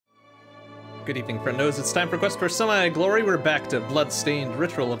Good evening, friendos. It's time for Quest for Semi-Glory. We're back to Bloodstained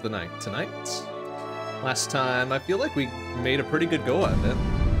Ritual of the Night tonight. Last time, I feel like we made a pretty good go of it.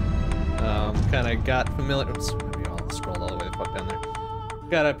 Kind of got familiar. Oops, maybe I'll scroll all the way the fuck down there.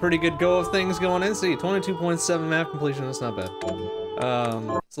 Got a pretty good go of things going in. See, 22.7 map completion. That's not bad.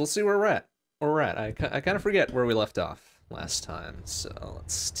 So let's see where we're at. I kind of forget where we left off last time. So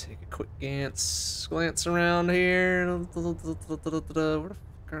let's take a quick glance around here. Where the fuck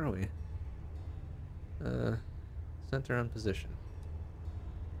are we? Center on position.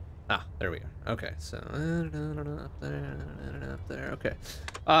 Ah, there we are. Okay, so up there. Okay.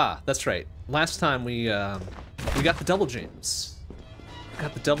 Ah, that's right. Last time we got the double jams.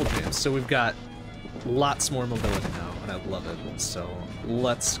 So we've got lots more mobility now, and I love it. So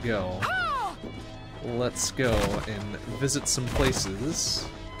let's go. Let's go and visit some places.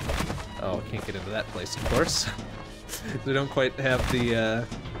 Oh, I can't get into that place, of course. They don't quite have the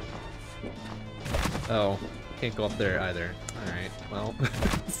Oh, can't go up there either. Alright, well,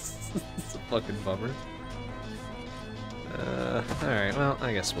 it's a fucking bummer. Alright, well,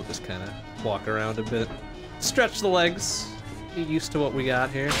 I guess we'll just kind of walk around a bit. Stretch the legs. Get used to what we got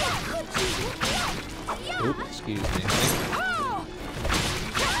here. Oop, excuse me.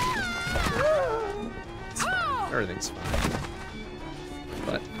 It's fine. Everything's fine.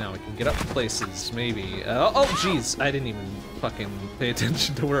 But now we can get up places, maybe. Oh, jeez, I didn't even fucking pay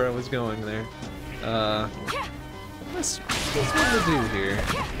attention to where I was going there. What's one to do here?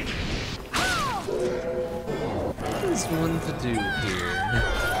 What is one to do here?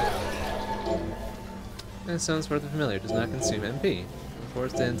 That sounds rather familiar. Does not consume MP.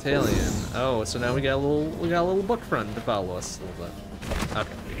 Forced Antalion. Oh, so now we got a little book friend to follow us a little bit.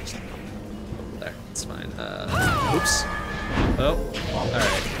 Okay, we just there. It's fine. Oops. Oh, all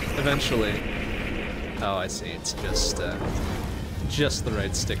right. Eventually. Oh, I see. It's just the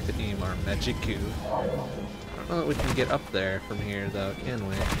right stick to aim our Magiku. I don't know that we can get up there from here, though, can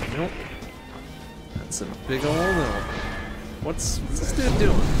we? Nope. That's a big ol' no. What's this dude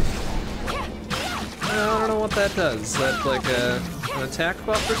doing? I don't know what that does. Is that like an attack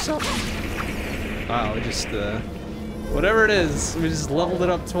buff or something? Wow, we just, whatever it is, we just leveled it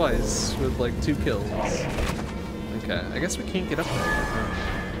up twice with like 2 kills. Okay, I guess we can't get up there yet, huh?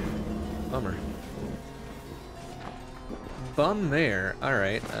 Bummer. Bum there.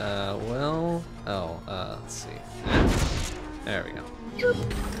 Alright, well... Oh, let's see. There we go.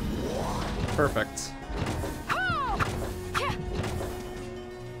 Perfect.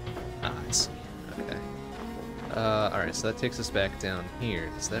 Ah, I see. Okay. Alright, so that takes us back down here.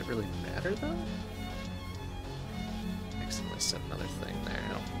 Does that really matter, though? Accidentally set another thing there. I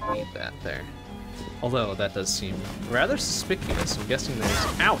don't need that there. Although, that does seem rather suspicious. I'm guessing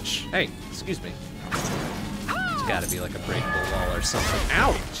there's... Ouch! Hey, excuse me. It's gotta be like a breakable wall or something.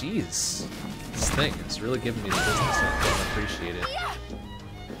 Ow! Jeez. This thing is really giving me the business. I don't appreciate it.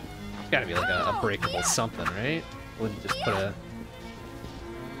 It's gotta be like a breakable something, right? Wouldn't just put a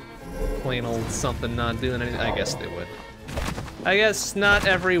plain old something not doing anything. I guess they would. I guess not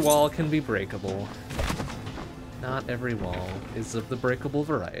every wall can be breakable. Not every wall is of the breakable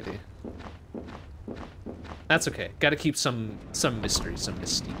variety. That's okay. Gotta keep some mystery, some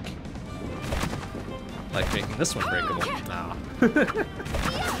mystique. Like making this one breakable. Nah.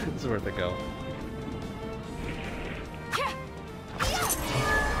 It's worth a go.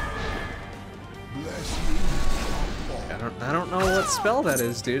 I don't know what spell that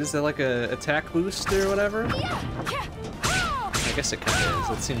is, dude. Is that like a attack boost or whatever? I guess it kind of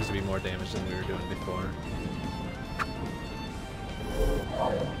is. It seems to be more damage than we were doing before.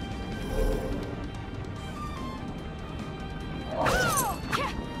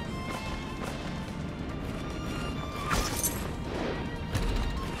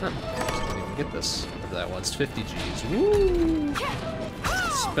 Huh, didn't even get this. Whatever that was, 50 G's. Woo!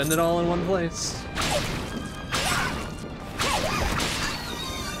 Spend it all in one place.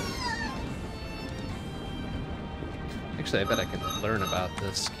 Actually, I bet I can learn about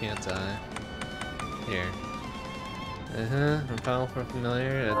this, can't I? Here. I'm powerful,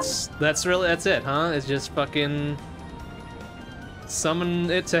 familiar. That's it, huh? It's just fucking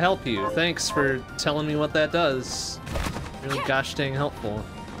summon it to help you. Thanks for telling me what that does. Really gosh dang helpful.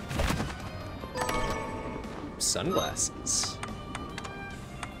 Sunglasses.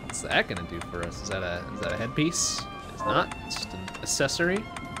 What's that gonna do for us? Is that a headpiece? It's not. It's just an accessory.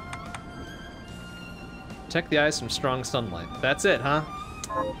 Protect the eyes from strong sunlight. That's it, huh?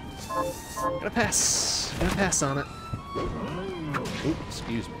 Gonna pass. Gonna pass on it. Oop,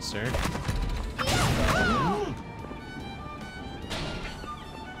 excuse me, sir.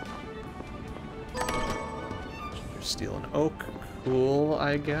 You're stealing oak. Cool,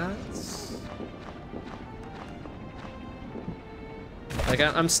 I guess. Like,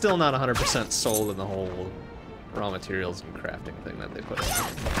 I'm still not 100% sold in the whole raw materials and crafting thing that they put in.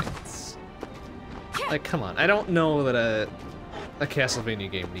 Like, come on. I don't know that a Castlevania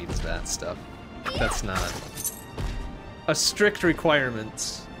game needs that stuff. That's not a strict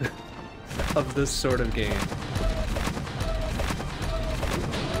requirement of this sort of game.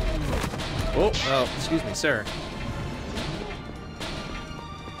 Oh, excuse me, sir.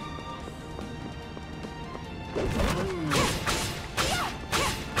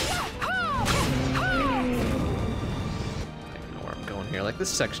 Like, this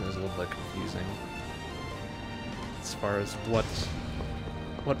section is a little bit confusing as far as what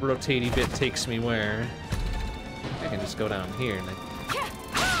rotatey bit takes me where. I can just go down here and I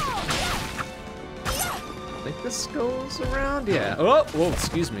think this goes around. Yeah. Oh, whoa,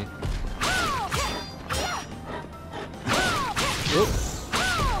 excuse me.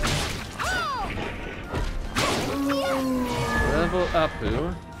 Level up,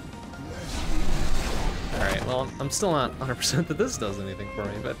 who? Alright, well, I'm still not 100% that this does anything for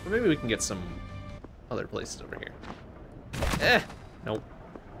me, but maybe we can get some other places over here. Nope.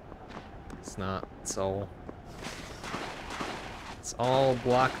 It's not. It's all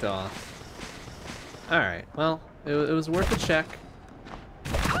blocked off. Alright, well, it was worth a check.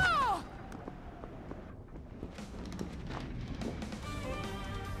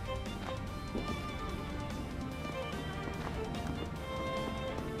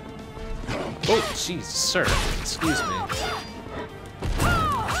 Oh, jeez, sir. Excuse me.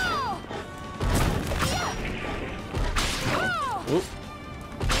 Whoop.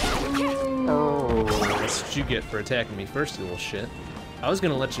 Oh, that's what you get for attacking me first, you little shit. I was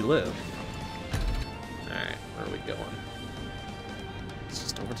gonna let you live. Alright, where are we going? It's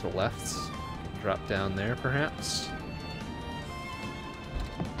just over to the left. Drop down there, perhaps?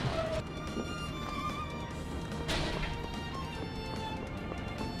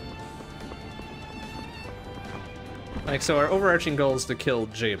 Like, so our overarching goal is to kill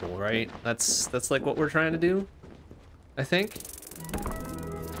Jabel, right? That's like what we're trying to do, I think.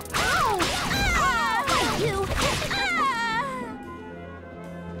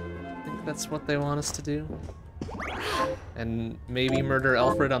 I think that's what they want us to do. And maybe murder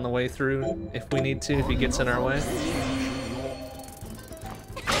Alfred on the way through if we need to, if he gets in our way.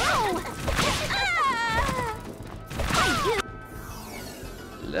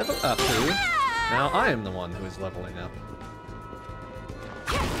 Level up, who? Now I am the one who is leveling up.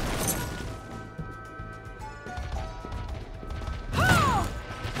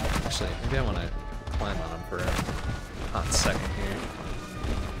 Actually, maybe I want to climb on him for a hot second here.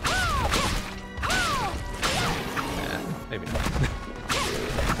 Yeah, maybe not.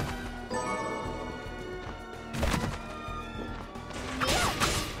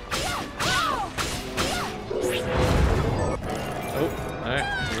 Oh, alright,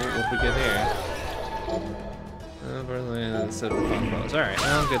 what we get here? Instead of combos. Alright,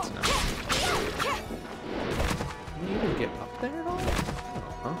 well, good to know. Can you even get up there at all?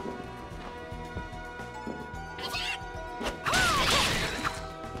 Huh?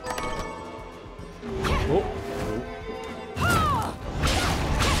 Oh.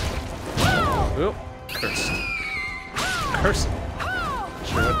 Oh. Cursed. Cursed. Not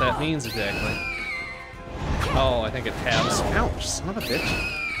sure what that means exactly. Oh, I think it halves. Ouch, son of a bitch.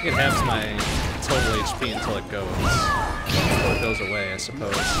 I think it halves my total HP until it goes. Until it goes away, I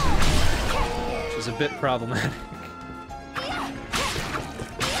suppose. Which is a bit problematic.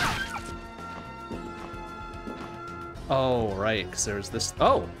 Oh, right, because there's this.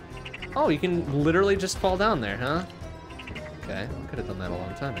 Oh! Oh, you can literally just fall down there, huh? Okay, I could have done that a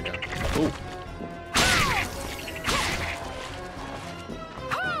long time ago. Ooh.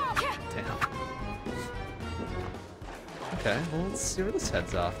 Damn. Okay, well, let's see where this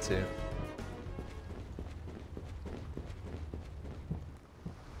heads off to.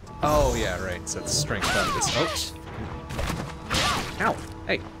 Oh, yeah, right, so it's strength up this. Oops. Ow!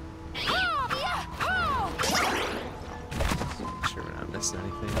 Hey! Make sure we're not missing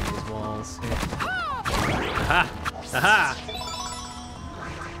anything on these walls here. Aha! Aha!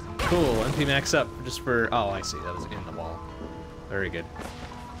 Cool, MP max up just for. Oh, I see, that was in the wall. Very good.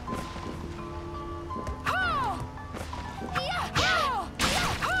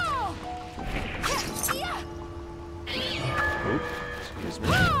 Oop, excuse me.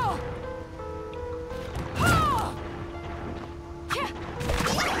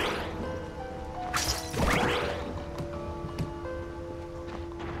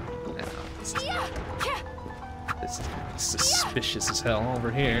 This is suspicious as hell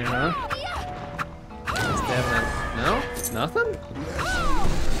over here, huh? No? Nothing?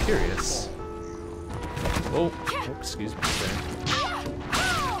 I'm curious. Oh, excuse me, sir.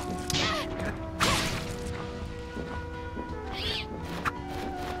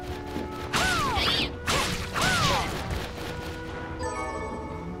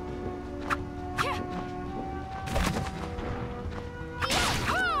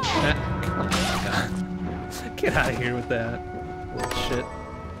 Get out of here with that. Bullshit.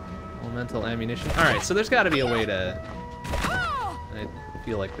 Elemental ammunition. Alright, so there's gotta be a way to... I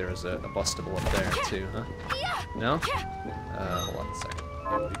feel like there's a bustable up there too, huh? No? Hold on a second.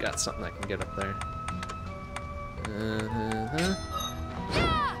 Maybe we got something I can get up there.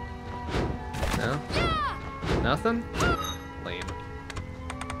 No? Nothing? Lame.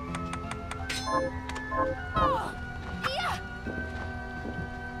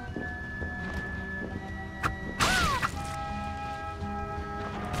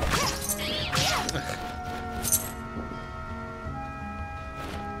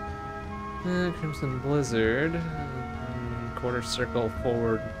 Crimson Blizzard. Quarter circle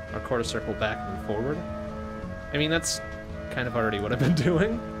forward, or quarter circle back and forward. I mean, that's kind of already what I've been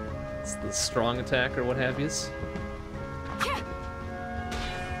doing. It's the strong attack or what have yous.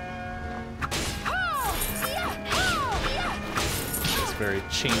 This very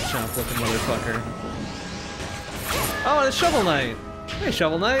chain chomp looking motherfucker. Oh, it's Shovel Knight! Hey,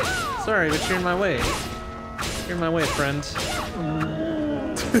 Shovel Knight! Sorry, but you're in my way. You're in my way, friend.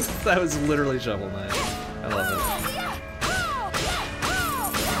 That was literally Shovel Knight. I love it.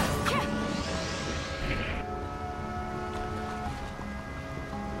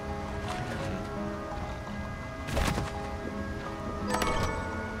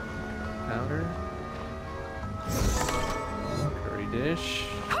 Powder. Curry dish.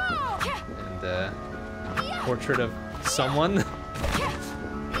 And, portrait of someone.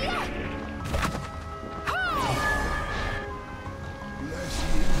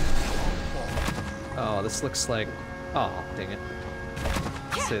 Oh, this looks like... Oh, dang it.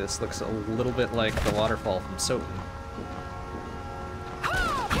 I'd say this looks a little bit like the waterfall from Soten.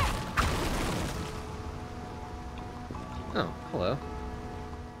 Oh, hello.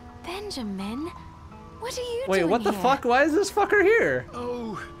 Benjamin, what are you doing Wait, what the here? fuck? Why is this fucker here?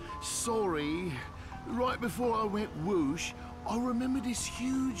 Oh, sorry. Right before I went whoosh, I remembered this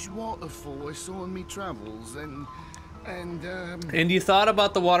huge waterfall I saw in me travels, and And you thought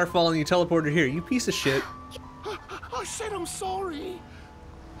about the waterfall and you teleported here. You piece of shit. I said I'm sorry.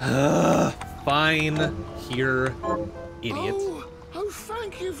 Fine. Here, idiot. Oh,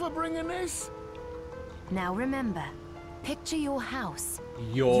 thank you for bringing this. Now remember, picture your house.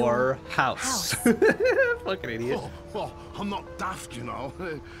 Your house. Fucking idiot. Oh, well, I'm not daft, you know.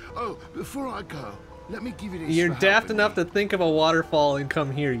 Oh, before I go, let me give you this. You're for daft helping enough me. to think of a waterfall and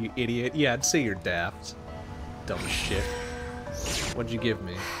come here, you idiot. Yeah, I'd say you're daft. Dumb shit. What'd you give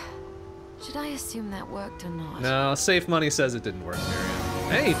me? Should I assume that worked or not? No, safe money says it didn't work,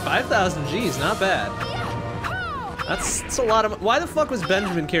 Miriam. Hey, 5,000 G's, not bad. That's a lot of... Why the fuck was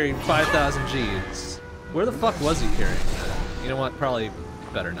Benjamin carrying 5,000 G's? Where the fuck was he carrying that? You know what? Probably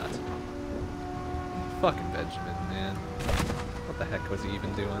better not. Fucking Benjamin, man. What the heck was he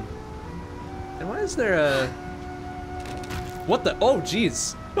even doing? And why is there a... What the... Oh,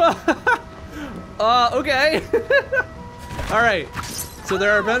 jeez. Okay. Alright. So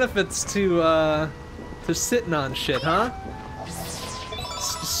there are benefits to sitting on shit, huh?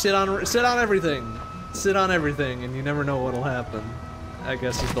 Sit on everything. Sit on everything, and you never know what'll happen. I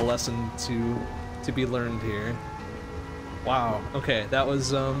guess is the lesson to be learned here. Wow. Okay, that was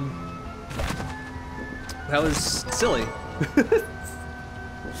silly.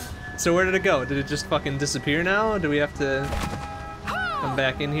 So where did it go? Did it just fucking disappear now? Do we have to come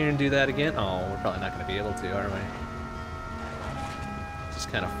back in here and do that again? Oh, we're probably not gonna be able to, are we? Just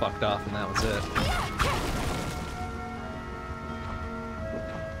kind of fucked off and that was it.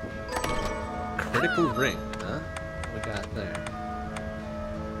 Critical ring, huh? What we got there?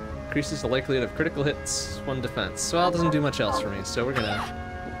 Increases the likelihood of critical hits, 1 defense. Well, it doesn't do much else for me, so we're gonna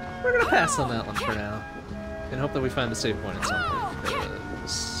pass on that one for now. And hope that we find a save point at some point,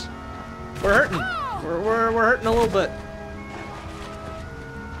 because we're hurting. We're hurting a little bit.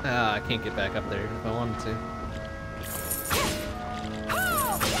 Ah, I can't get back up there if I wanted to.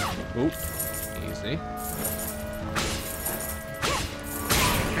 Oop. Easy.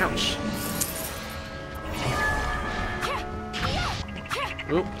 Ouch.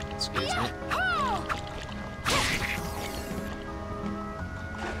 Oop. Excuse me.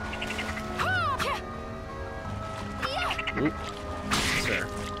 Oop. Sir.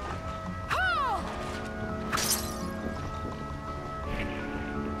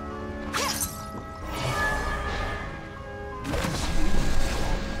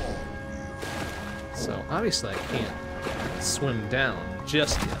 So obviously I can't swim down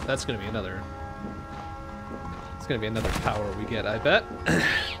just yet. That's gonna be another. It's gonna be another power we get, I bet.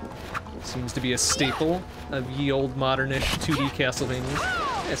 Seems to be a staple of ye old modernish 2D Castlevania.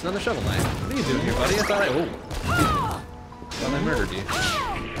 Hey, it's another Shovel Knight. What are you doing here, buddy? I thought I murdered you.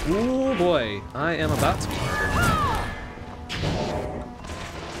 Ooh boy, I am about to be murdered.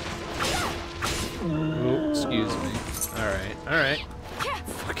 Ooh, excuse me. Alright, alright.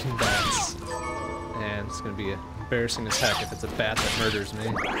 Fucking bats. And it's gonna be embarrassing as heck if it's a bat that murders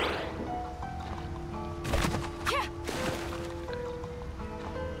me.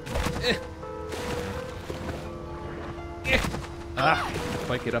 Ah,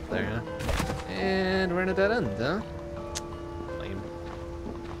 quite get up there, huh? And we're in a dead end, huh? Lame.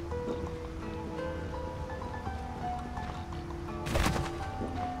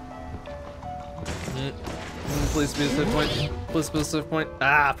 Please be a safe point. Please be a safe point.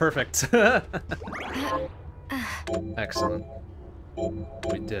 Ah, perfect. Excellent.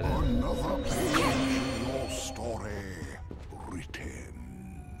 We did it. Another page in your story written.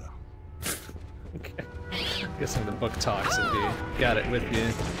 Okay. Guessing the book talks if you got it with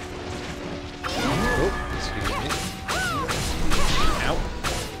you. Oh, excuse me. Ow.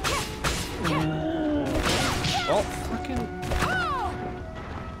 Oh, fucking.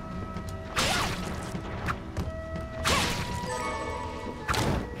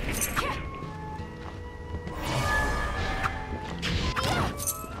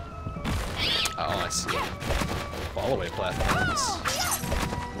 Oh, I see. Fall away platforms.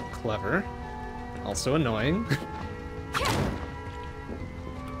 Clever. Also annoying.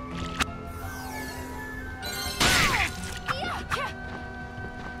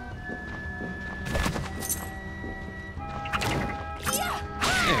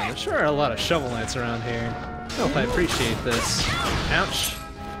 Man, there sure are a lot of Shovel Knights around here. I don't know if I appreciate this. Ouch.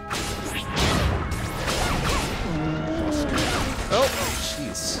 Oh,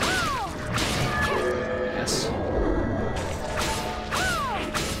 jeez. Yes.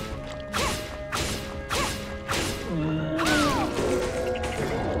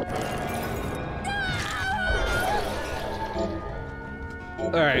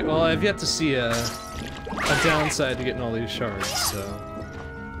 Alright, well, I've yet to see a downside to getting all these shards, so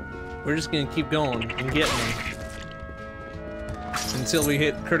we're just gonna keep going and getting them until we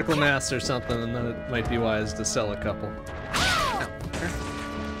hit critical mass or something, and then it might be wise to sell a couple.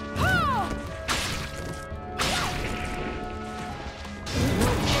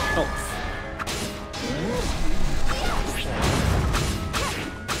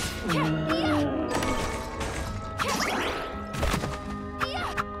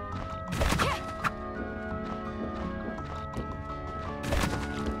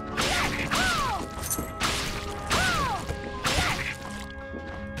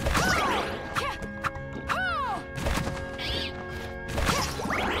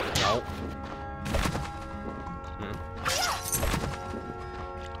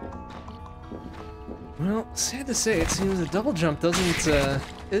 Well, sad to say, it seems a double jump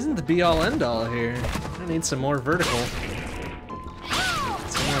isn't the be-all end-all here. I need some more vertical.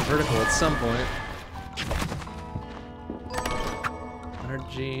 Some more vertical at some point. 100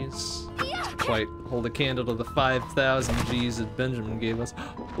 G's. Doesn't quite hold a candle to the 5,000 G's that Benjamin gave us.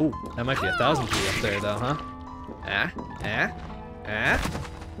 Ooh, that might be 1,000 G up there though, huh?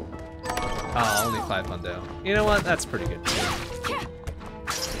 Oh, only 5 hundo. You know what? That's pretty good too.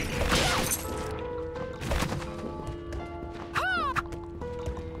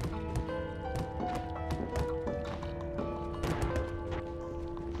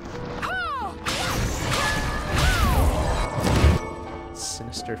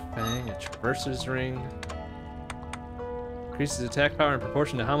 Fang, a traverser's ring. Increases attack power in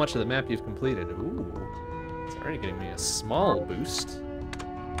proportion to how much of the map you've completed. Ooh, it's already getting me a small boost.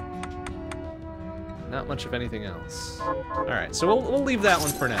 Not much of anything else. Alright, so we'll leave that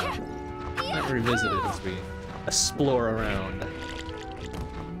one for now. Might revisit it as we explore around.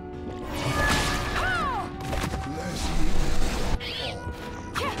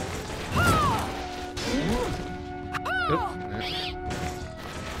 Oop.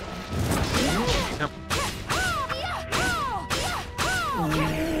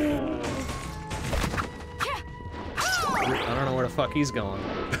 I don't know where the fuck he's going.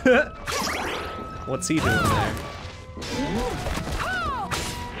 What's he doing there?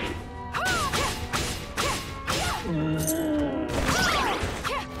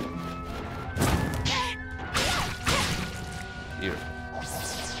 Beautiful.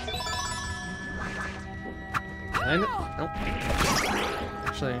 Behind it? Nope.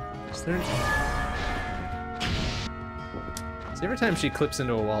 Actually, is there... So every time she clips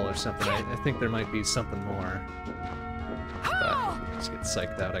into a wall or something, I think there might be something more. But just get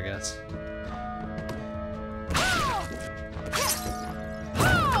psyched out, I guess.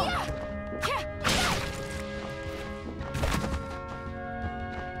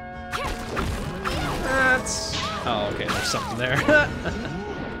 That's... Oh, okay, there's something there.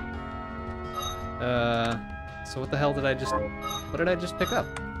 So what the hell did I just... What did I just pick up?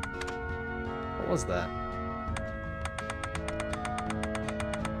 What was that?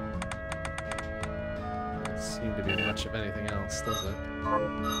 Doesn't seem to be much of anything else, does it?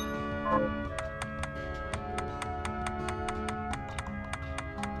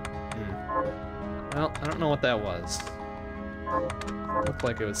 Well, I don't know what that was. Looked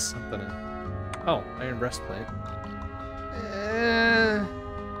like it was something. Oh, iron breastplate.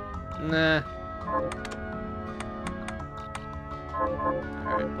 Nah.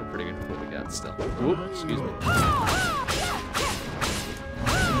 Alright, we're pretty good with what we got still. Oop, excuse me. Ow.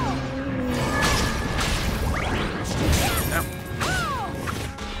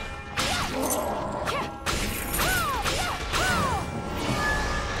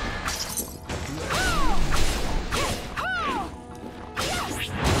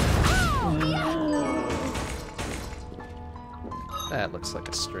 That looks like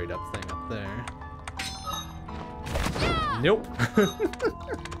a straight up thing up there. Nope.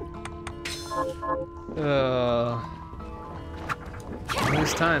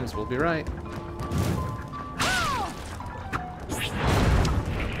 These times we'll be right.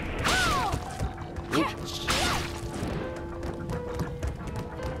 Oops.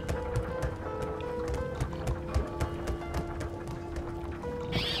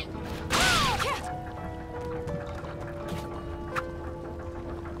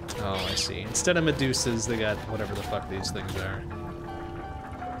 Oh, I see. Instead of Medusas, they got whatever the fuck these things are.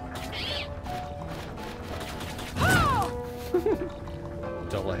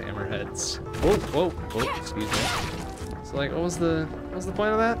 Double hammerheads. Whoa, whoa, whoa, excuse me. So like, what was the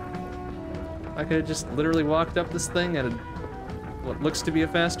point of that? I could have just literally walked up this thing at what looks to be a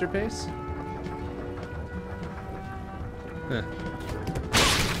faster pace? Huh.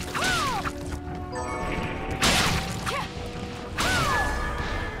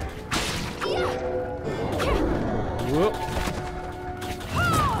 Whoa.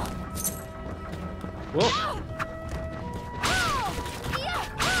 Whoa.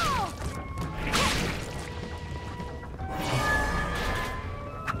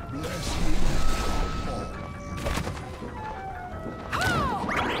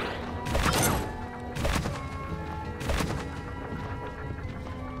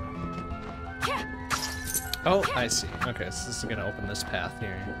 Oh, I see. Okay, so this is gonna open this path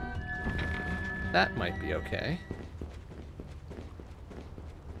here. That might be okay.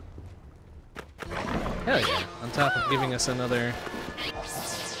 Hell yeah, on top of giving us another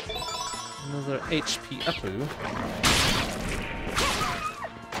HP uppoo.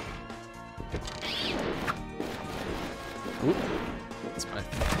 Oop, that's my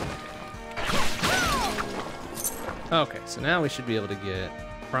thing. Okay, so now we should be able to get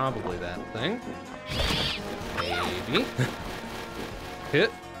probably that thing. Maybe.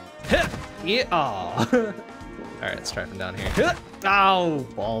 Hit. Hit! Yeah! Aw. Alright, let's try from down here. Hit! Ow!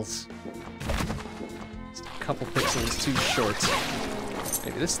 Balls. Just a couple pixels too short.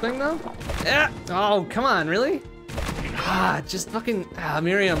 Maybe this thing, though? Yeah! Oh, come on, really? Ah, just fucking... Ah,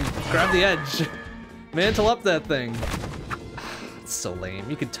 Miriam, grab the edge. Mantle up that thing. It's so lame.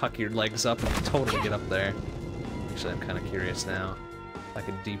 You could tuck your legs up and totally get up there. Actually, I'm kind of curious now. If I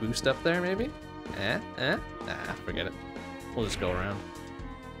could deboost up there, maybe? Nah, forget it. We'll just go around.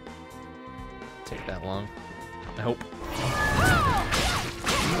 Take that long. I hope.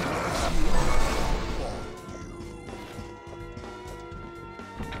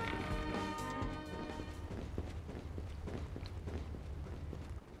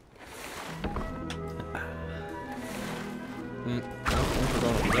 We're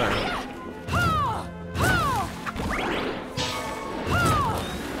going over there.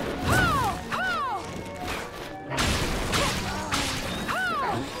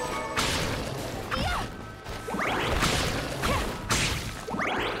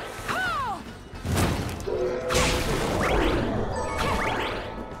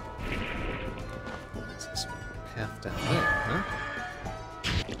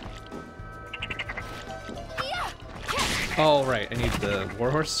 Oh, right, I need the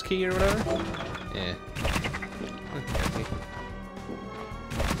warhorse key or whatever? Yeah. Okay.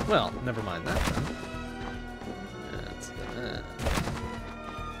 Well, never mind that then. That's the...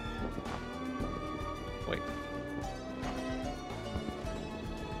 Wait.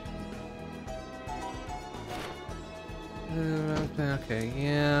 Okay,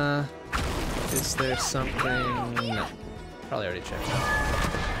 yeah. Is there something? No. Probably already checked out.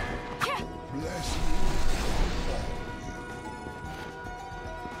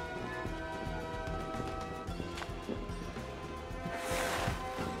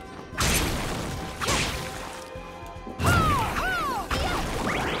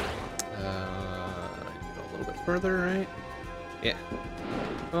 further, right? Yeah.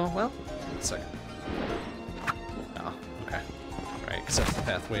 Oh, well, a second. Oh, okay. Right, because that's the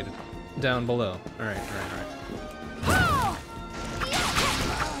pathway down below. Alright, alright.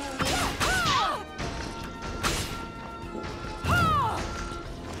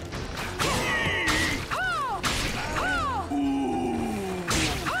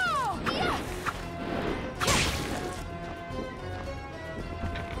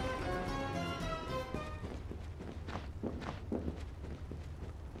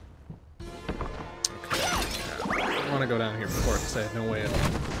 Go down here before because I had no way of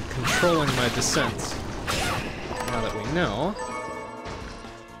controlling my descent. Now that we know.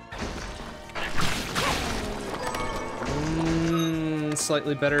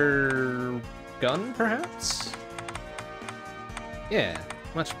 Slightly better gun, perhaps? Yeah,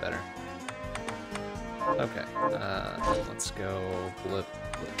 much better. Okay, let's go blip,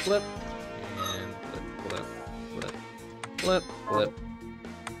 blip, blip, and blip, blip, blip, blip, blip.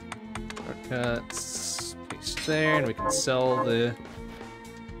 Shortcuts. There, and we can sell the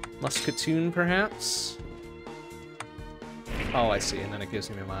musketoon, perhaps? Oh, I see, and then it gives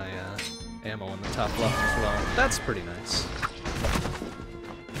me my ammo in the top left as well. That's pretty nice.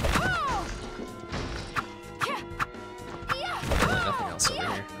 Really nothing else over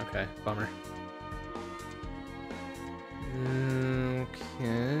here. Okay, bummer. Okay,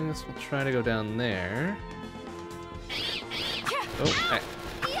 I guess we'll try to go down there. Oh, hey.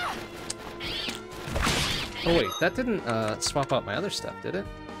 Oh wait, that didn't swap out my other stuff, did it?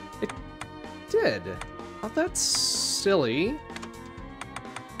 It did. Oh, that's silly.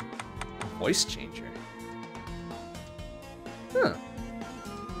 Voice changer. Huh.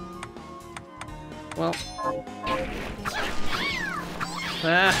 Well.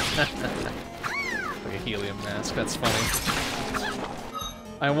 Like a helium mask, that's funny.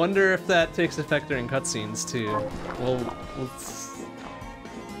 I wonder if that takes effect during cutscenes too. We'll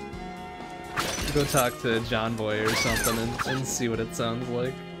go talk to John Boy or something and see what it sounds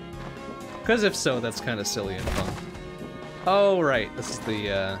like. Because if so, that's kind of silly and fun. Oh, right. This is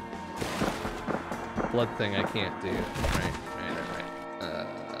the blood thing I can't do. Right.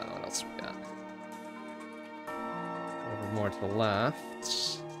 What else we got? Over more to the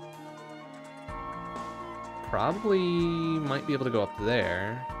left. Probably might be able to go up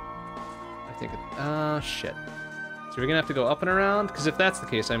there. I think shit. So we're gonna have to go up and around? Because if that's the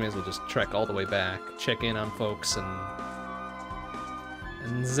case, I may as well just trek all the way back, check in on folks, and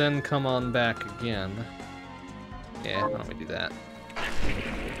then come on back again. Yeah, why don't we do that?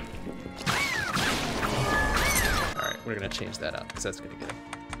 Alright, we're gonna change that up, because that's gonna get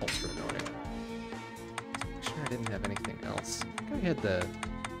ultra annoying. Make sure I didn't have anything else. I think I had the...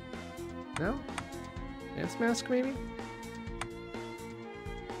 No? Dance mask, maybe?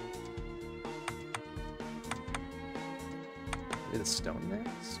 The stone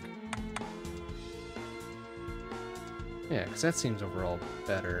mask? Yeah, because that seems overall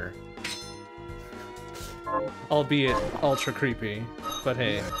better. Albeit ultra creepy, but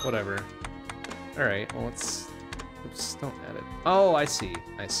hey, whatever. Alright, well let's... Oops, don't edit. Oh, I see,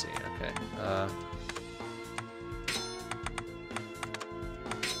 okay.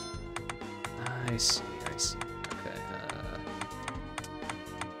 I see. Okay,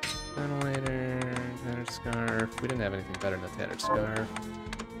 ventilator, tattered scarf. We didn't have anything better than a tattered scarf.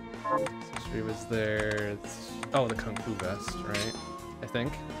 History was there. Oh, the Kung Fu vest, right? I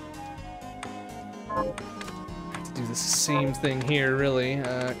think. Do the same thing here, really.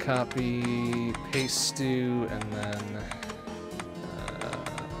 Copy, paste stew, and then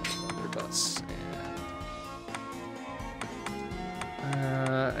bus.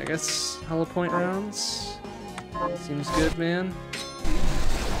 Yeah. I guess hollow point rounds. Seems good, man.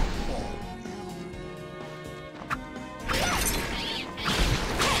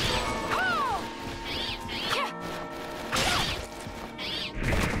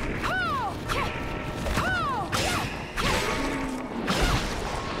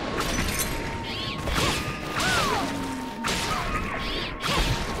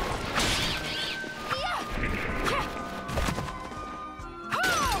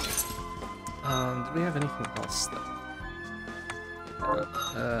 Do we have anything else though?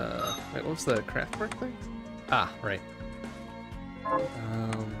 Wait, what was the craftwork thing? Ah, right.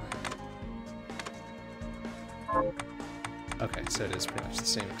 Okay, so it is pretty much the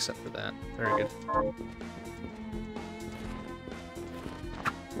same except for that. Very good.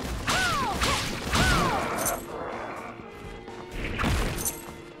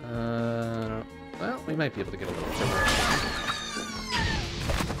 Well, we might be able to get a little further.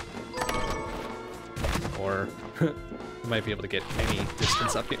 Or we might be able to get any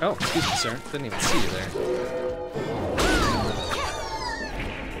distance up here. Oh, excuse me, sir. Didn't even see you there.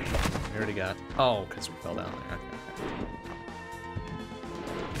 got? Oh, because we fell down there.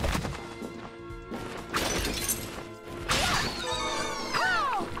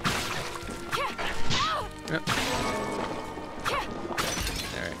 Okay. Yep.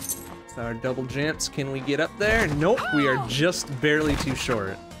 Alright. So our double jumps, can we get up there? Nope, we are just barely too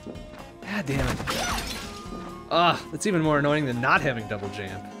short. God damn it. Ah, that's even more annoying than not having double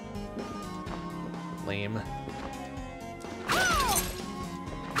jump. Lame.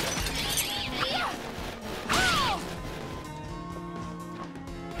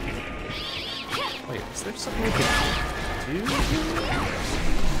 Wait, is there something we can do?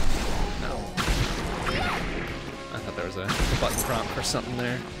 No. I thought there was a button prompt for something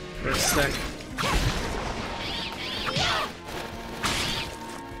there for a sec.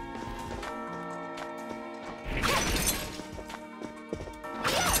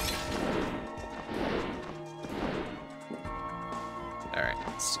 Alright,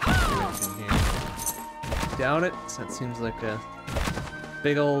 let's see if we can do anything here. Doubt it, so that seems like a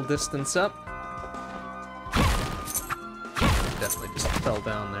big old distance up. Definitely just fell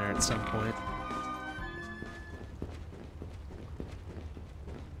down there at some point.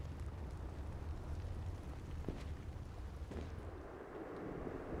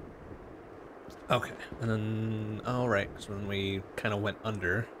 Okay, and then, all right, so then we kind of went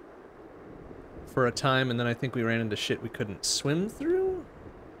under for a time, and then I think we ran into shit we couldn't swim through?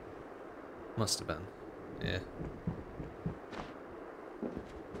 Must have been, yeah.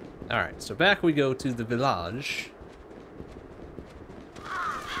 All right, so back we go to the village.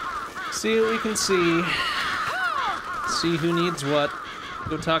 See what we can see. See who needs what.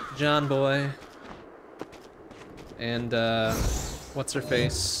 Go talk to John Boy. And, what's her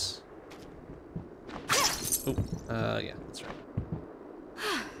face? Oh, yeah, that's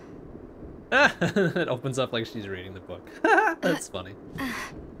right. It opens up like she's reading the book. That's funny.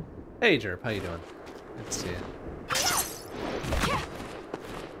 Hey, Jerp, how you doing? Good to see you.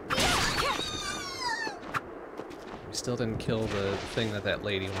 We still didn't kill the thing that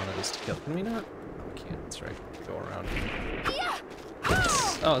lady wanted us to kill. Can we not? Oh, we can't. That's right. Go around.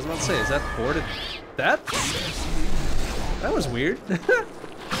 Oh, I was about to say, is that boarded? That was weird.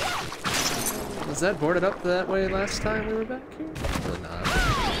 Was that boarded up that way last time we were back here? Probably not.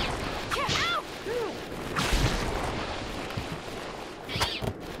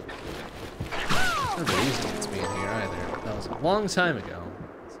 Never easy to be in here either. That was a long time ago.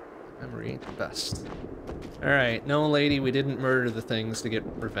 Memory ain't the best. Alright, no lady, we didn't murder the things to get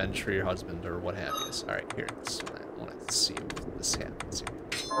revenge for your husband or what have you. Alright, here, I want to see if this happens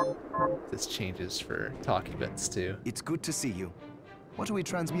here. This changes for talkie bits too. It's good to see you. What are we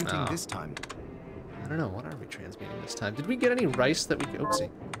transmuting this time? I don't know, what are we transmuting this time? Did we get any rice that we can, oopsie.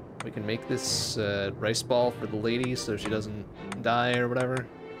 We can make this rice ball for the lady so she doesn't die or whatever.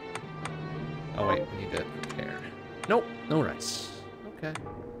 Oh wait, we need to prepare. Nope, no rice. Okay.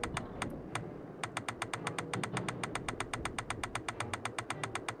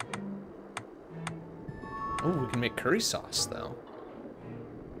 Oh, we can make curry sauce though.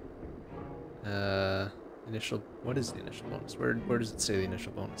 Initial, what is the initial bonus? Where does it say the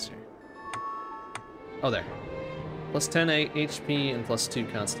initial bonus here? Oh, there. Plus 10 HP and plus 2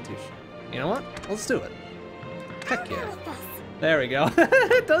 Constitution. You know what? Let's do it. Heck yeah. There we go.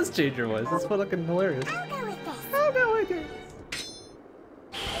 It does change your voice. That's fucking hilarious. I'll go with this. I'll go with this.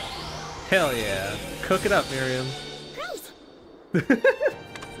 Hell yeah. Cook it up, Miriam. Great.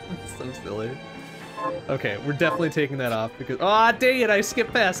 So silly. Okay, we're definitely taking that off because... Oh, dang it, I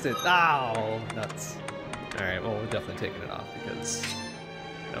skipped past it. Oh, nuts. Alright, well, we're definitely taking it off because...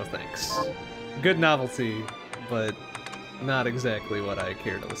 No thanks. Good novelty, but not exactly what I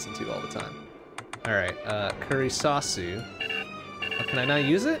care to listen to all the time. Alright, curry sausu. Oh, can I not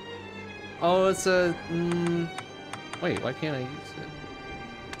use it? Oh, it's a... Wait, why can't I use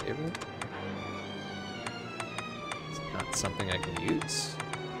it? Table? It's not something I can use.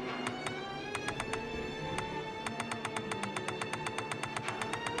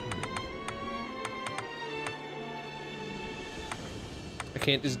 I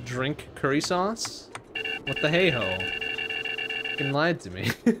can't just drink curry sauce? What the hey-ho? Fucking lied to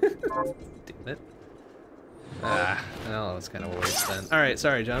me. Damn it. Ah, well, that was kind of a waste then. Alright,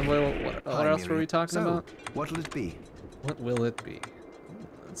 sorry, John. What else were we talking about? What'll it be? What will it be? Ooh,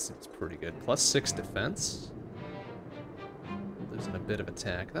 that seems pretty good. Plus 6 defense. Losing a bit of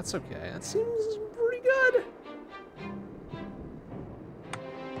attack. That's okay. That seems pretty good.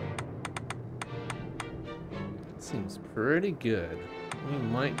 That seems pretty good. We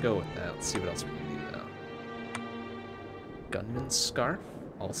might go with that. Let's see what else we can do though. Gunman's Scarf,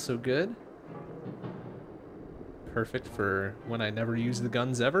 also good. Perfect for when I never use the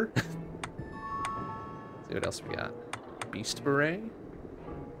guns ever. see what else we got. Beast Beret?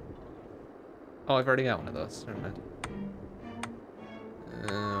 Oh, I've already got one of those. Never mind.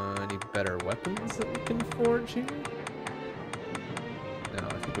 Any better weapons that we can forge here? No,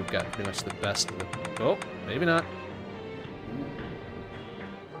 I think we've got pretty much the best of the... Oh, maybe not.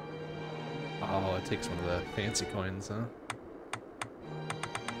 Oh, it takes one of the fancy coins, huh?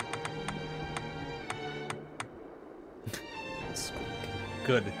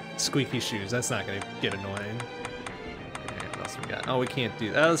 Good. Squeaky shoes. That's not gonna get annoying. Okay, what else we got? Oh, we can't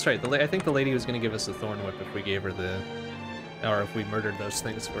do that. Oh, that's right. I think the lady was gonna give us a thorn whip if we gave her the... Or if we murdered those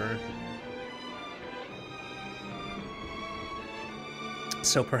things for her.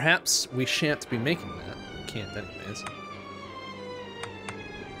 So perhaps we shan't be making that. We can't anyways.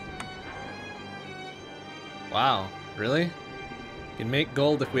 Wow, really? You can make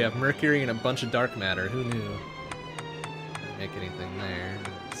gold if we have mercury and a bunch of dark matter. Who knew? Can't make anything there.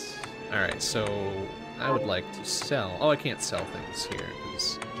 Alright, so I would like to sell. Oh, I can't sell things here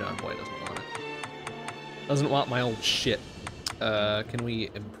because John Boy doesn't want it. Doesn't want my old shit. Can we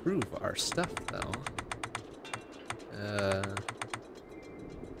improve our stuff though?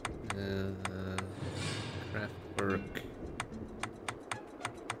 Craft work.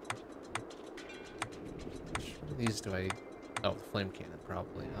 Which one of these do I... Oh, the flame cannon,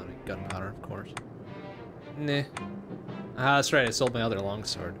 probably. Oh, gunpowder, of course. Nah. Ah, that's right, I sold my other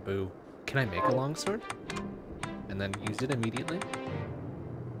longsword. Boo. Can I make a longsword? And then use it immediately?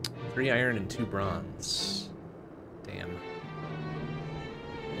 3 iron and 2 bronze. Damn.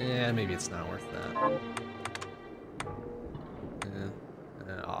 Yeah, maybe it's not worth that.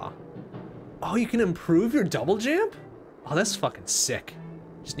 Aw. Oh, you can improve your double jump? Oh, that's fucking sick.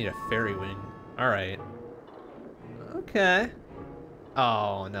 Just need a fairy wing. Alright. Okay.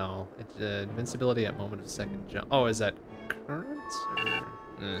 Oh, no. It's invincibility at moment of second jump. Oh, is that current?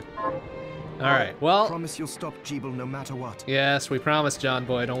 Alright, well... Promise you'll stop Jeeble no matter what. Yes, we promise, John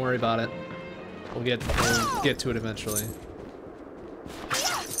Boy. Don't worry about it. We'll get to it eventually.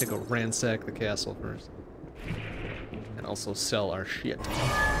 Let's go ransack the castle first. And also sell our shit.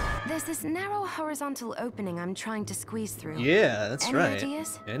 There's this narrow horizontal opening I'm trying to squeeze through. Yeah, that's right. Any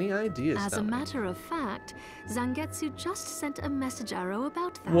ideas? Any ideas? As a matter of fact, Zangetsu just sent a message arrow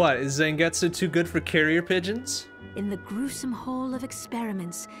about that. What, is Zangetsu too good for carrier pigeons? In the gruesome hall of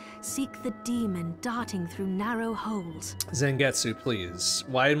experiments, seek the demon darting through narrow holes. Zangetsu, please.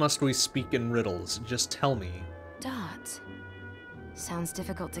 Why must we speak in riddles? Just tell me. Darts. Sounds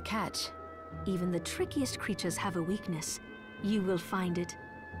difficult to catch. Even the trickiest creatures have a weakness. You will find it.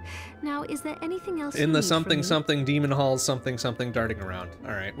 Now, is there anything else in you the need from something me? something demon hall something something darting around.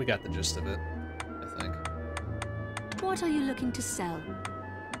 All right, we got the gist of it, I think. What are you looking to sell?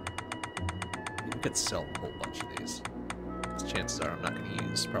 We could sell a whole bunch of these. 'Cause chances are I'm not going to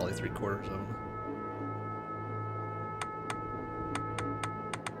use probably 3/4 of them.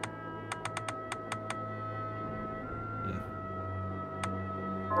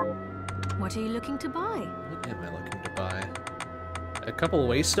 What are you looking to buy? What am I looking to buy? A couple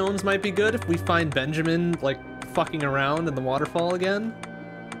waystones might be good if we find Benjamin, like, fucking around in the waterfall again.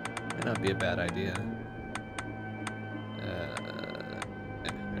 Might not be a bad idea. There we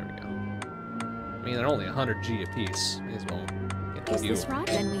go. I mean, they're only 100 G apiece. May as well get a Is few. this right?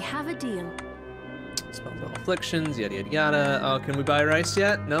 Then we have a deal. Spell of afflictions, yada yada yada. Oh, can we buy rice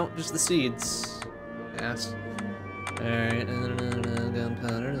yet? No, just the seeds. Yes. Alright.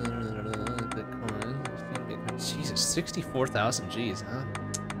 Gunpowder. Bitcoin. Jesus, 64,000 Gs, huh?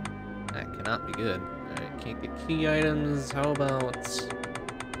 That cannot be good. Alright, can't get key items. How about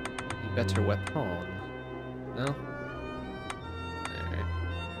a better weapon? No? Alright.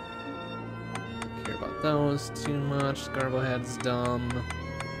 Don't care about those too much. Garbohead's dumb.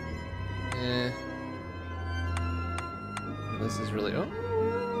 Eh. This is really... Oh.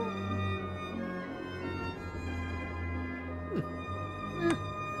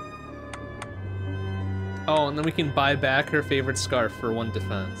 Oh, and then we can buy back her favorite scarf for 1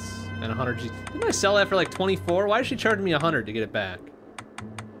 defense and 100 G. Didn't I sell that for like 24? Why is she charging me 100 to get it back?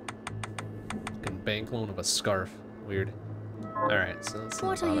 Fucking bank loan of a scarf. Weird. Alright, so that's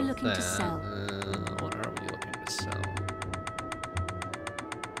What are you looking to sell? What are we looking to sell?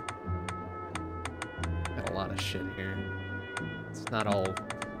 Got a lot of shit here. It's not all...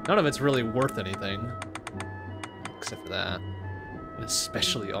 None of it's really worth anything. Except for that. An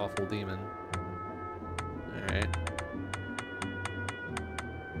especially awful demon. Alright.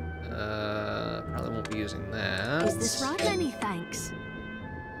 Probably won't be using that. Is this right? Many thanks.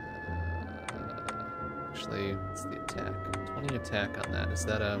 Actually, what's the attack? 20 attack on that. Is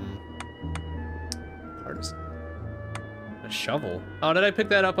that, partisan? A shovel? Oh, did I pick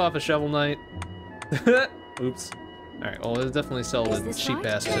that up off a Shovel Knight? Oops. Alright, well, it'll definitely sell Is the this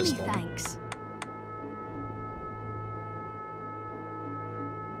cheap-ass right? Many pistol. thanks.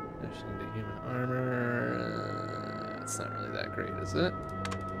 Addition to human armor. It's not really that great, is it?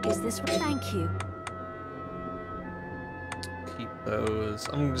 Is this right? Thank you. Keep those.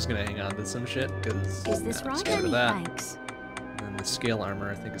 I'm just gonna hang on to some shit, because... Is this right? Many thanks. And the scale armor,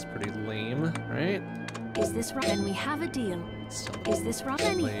 I think, is pretty lame, right? Is this right? Then we have a deal. Is this right?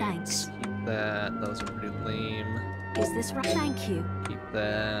 Many thanks. Keep that. Those are pretty lame. Is this right? Thank you. Keep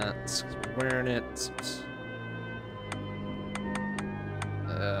that. 'Cause we're wearing it.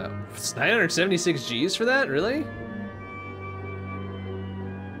 It's 976 Gs for that? Really?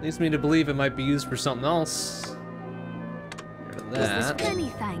 Leads me to believe it might be used for something else. Get rid of that. Is this many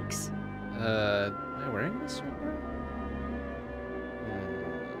thanks? Am I wearing this right now?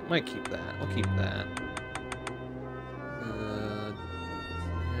 Might keep that. I'll keep that.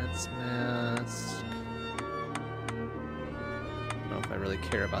 Dance mask. I don't know if I really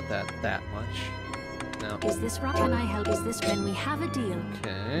care about that much. No. Is this right? Can I help? Is this when we have a deal?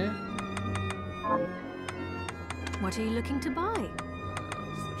 Okay. What are you looking to buy?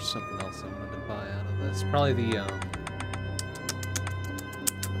 Is there something else I wanted to buy out of this? Probably the,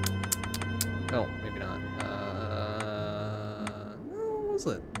 oh, maybe not. What was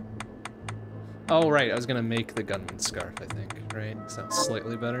it? Oh, right, I was gonna make the gunman scarf, I think, right? Sounds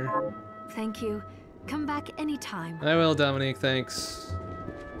slightly better. Thank you. Come back anytime. I will, Dominique, thanks.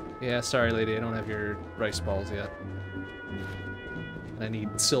 Yeah, sorry, lady, I don't have your rice balls yet. I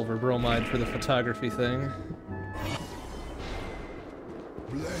need silver bromide for the photography thing.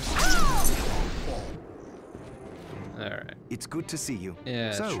 Alright. It's good to see you.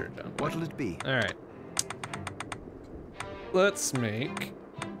 Yeah, so, sure, John. what'll it be? Alright. Let's make...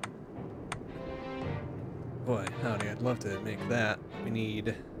 Boy, howdy, I'd love to make that. We need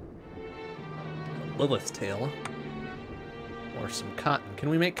a Lilith tail. Or some cotton. Can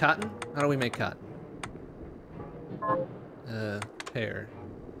we make cotton? How do we make cotton? Hair.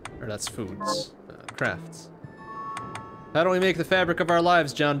 Or that's foods. Crafts. How do we make the fabric of our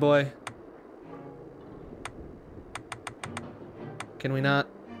lives, John boy? Can we not?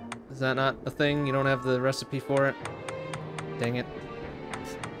 Is that not a thing? You don't have the recipe for it? Dang it.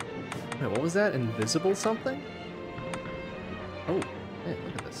 Wait, what was that? Invisible something? Oh, hey,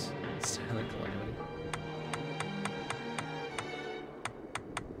 look at this. Silent calamity.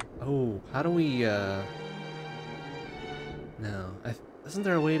 Oh, how do we, No. Isn't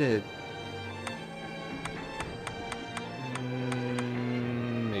there a way to...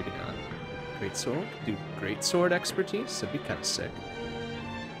 maybe not. Great sword? Do great sword expertise? That'd be kind of sick.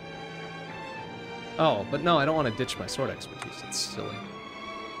 Oh, but no, I don't want to ditch my sword expertise. It's silly.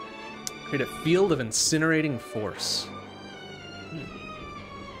 Create a field of incinerating force.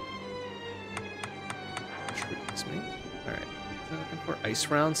 Intrigues me. Alright. What am I looking for? Ice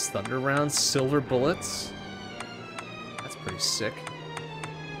rounds, thunder rounds, silver bullets. That's pretty sick.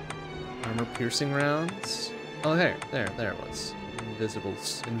 Armor piercing rounds. Oh, there it was.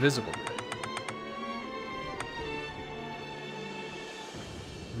 Invisible.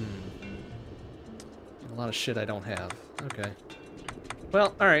 A lot of shit I don't have. Okay.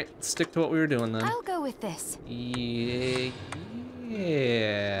 Well, alright. Stick to what we were doing then. I'll go with this. Yeah.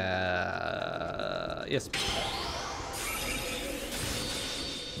 Yes.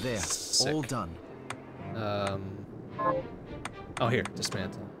 There, Sick. all done. Oh, here.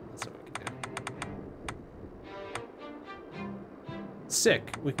 Dismantle. That's what we can do.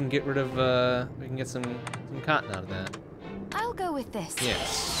 Sick. We can get rid of, we can get some cotton out of that. I'll go with this.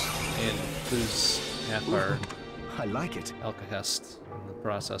 Yes. And lose half our I like it. alkahest in the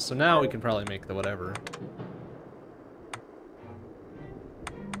process. So now we can probably make the whatever.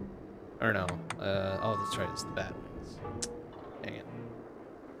 Or no. Oh, that's right. It's the bat wings. Dang it.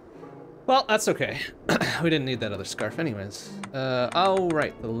 Well, that's okay. We didn't need that other scarf anyways. Oh,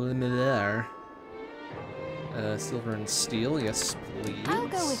 right. The limiter. Silver and steel. Yes, please. I'll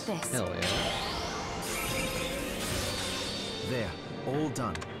go with this. Hell yeah. There, all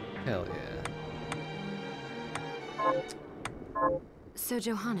done. Hell yeah. So,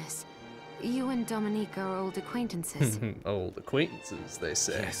 Johannes, you and Dominique are old acquaintances. Old acquaintances, they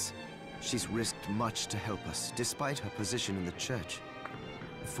say. Yes, she's risked much to help us, despite her position in the church.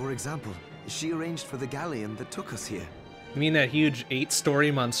 For example, she arranged for the galleon that took us here. You mean that huge 8-story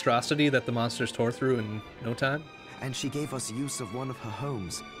monstrosity that the monsters tore through in no time? And she gave us use of one of her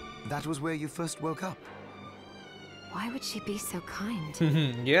homes. That was where you first woke up. Why would she be so kind?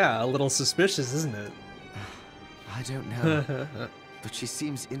 Yeah, a little suspicious, isn't it? I don't know, but she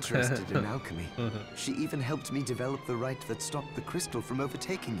seems interested in alchemy. She even helped me develop the rite that stopped the crystal from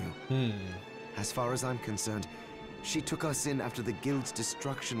overtaking you. As far as I'm concerned, she took us in after the guild's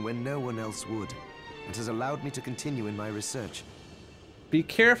destruction when no one else would, and has allowed me to continue in my research. Be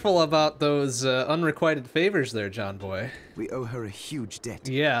careful about those unrequited favors there, John Boy. We owe her a huge debt.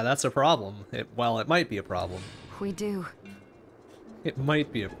 Yeah, that's a problem. Well, it might be a problem. We do. It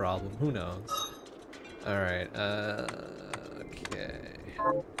might be a problem. Who knows? Alright, okay.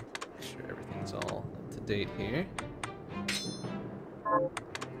 Make sure everything's all up to date here.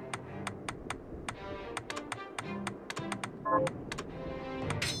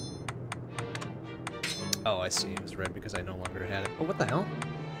 Oh, I see. It was red because I no longer had it. Oh, what the hell?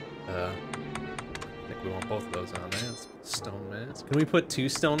 I think we want both of those on there. Let's put stone mask. Can we put 2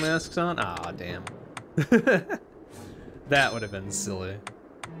 stone masks on? Ah, damn. That would have been silly.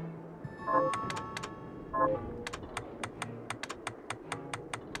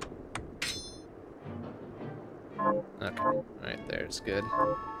 Okay, right there's good.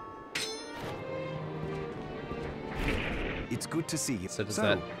 It's good to see you. So does So,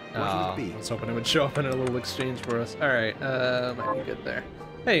 that... what'll it be? I was hoping it would show up in a little exchange for us. Alright, might be good there.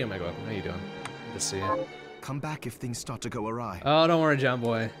 Hey, Omega, how you doing? Good to see you. Come back if things start to go awry. Oh, don't worry, John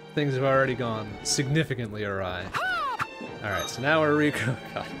Boy. Things have already gone significantly awry. Alright, so now we're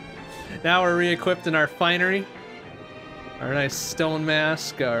Now we're re-equipped in our finery. Our nice stone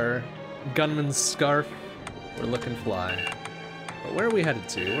mask, our gunman's scarf. We're looking fly. But where are we headed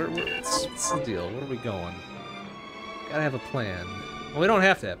to? What's the deal? Where are we going? Gotta have a plan. Well, we don't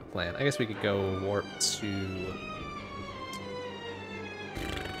have to have a plan. I guess we could go warp to...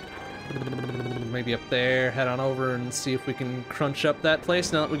 maybe up there, head on over and see if we can crunch up that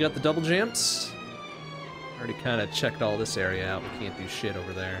place now that we got the double jumps. Already kind of checked all this area out. We can't do shit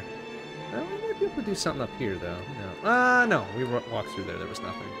over there. Well, we might be able to do something up here, though. No. No. We walked through there. There was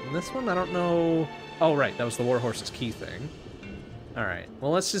nothing. And this one, I don't know... Oh, right. That was the Warhorse's key thing. Alright.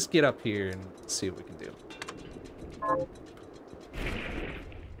 Well, let's just get up here and see what we can do.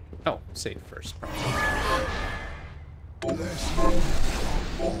 Oh, save first. Blessings upon you.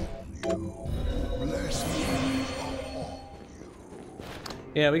 Blessings upon you.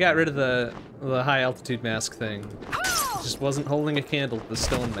 Yeah, we got rid of the high altitude mask thing. Just wasn't holding a candle to the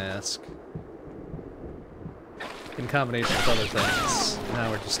stone mask. In combination with other things.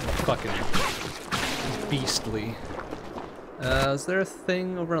 Now we're just fucking beastly. Is there a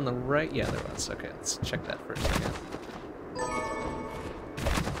thing over on the right? Yeah, there was. Okay, let's check that for a second.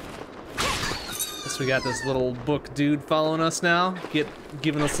 Guess we got this little book dude following us now.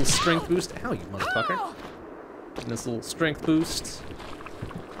 Giving us a little strength boost. Ow, you motherfucker. Giving us a little strength boost.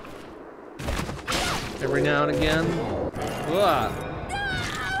 Every now and again.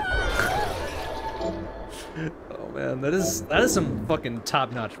 Oh man, that is some fucking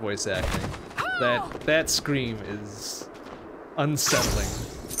top-notch voice acting. That scream is unsettling.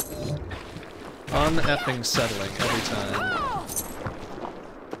 Un-effing settling every time.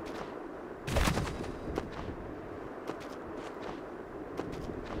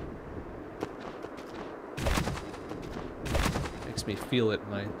 Makes me feel it in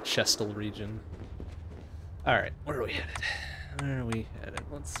my chestal region. Alright, where are we headed? Where are we headed?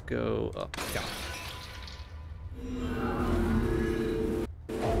 Let's go up. Go.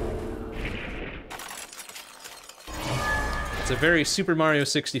 It's a very Super Mario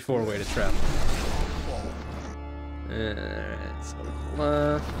 64 way to travel. Alright, so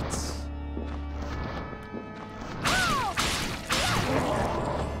left.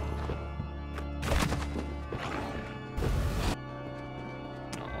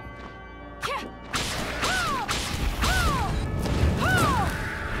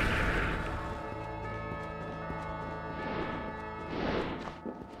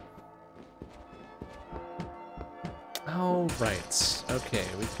 Oh, right. Okay,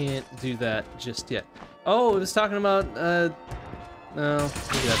 we can't do that just yet. Oh, it was talking about, no,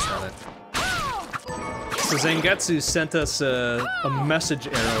 maybe that's not it. So Zangetsu sent us a message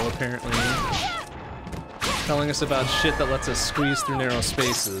arrow, apparently, telling us about shit that lets us squeeze through narrow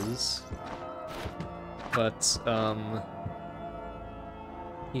spaces. But,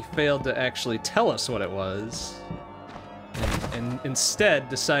 he failed to actually tell us what it was, and instead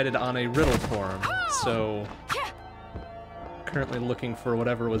decided on a riddle for him, so... Currently looking for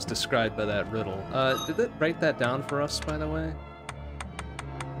whatever was described by that riddle. Did it write that down for us, by the way?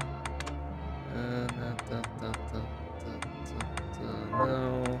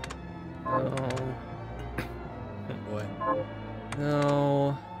 No. No. Oh boy.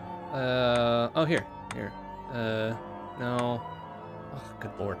 No. Oh, here. Here. No. Oh,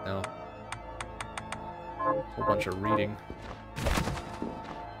 good lord, no. Whole bunch of reading.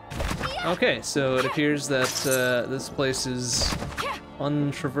 Okay, so it appears that this place is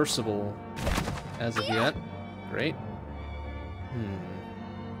untraversable as of yet. Great.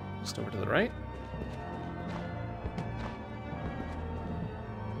 Just over to the right.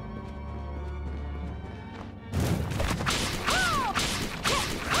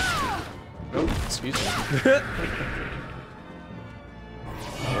 Oh, excuse me.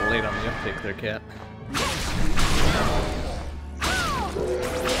 Late on the uptake there, cat.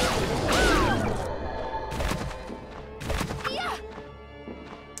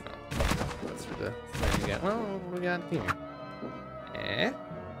 That's through the thing again. Well, what do we got here? Eh?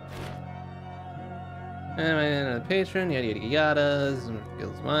 And the patron, yada yada yada.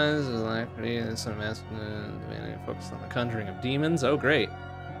 Skills wise, alacrity, some masculine, focused on the conjuring of demons. Oh, great.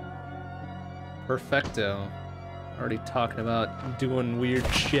 Perfecto. Already talking about doing weird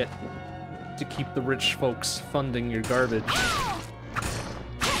shit to keep the rich folks funding your garbage.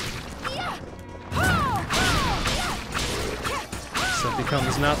 So it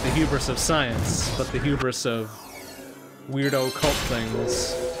becomes not the hubris of science, but the hubris of weirdo cult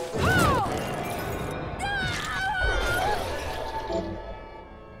things.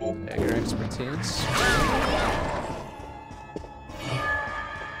 Dagger expertise.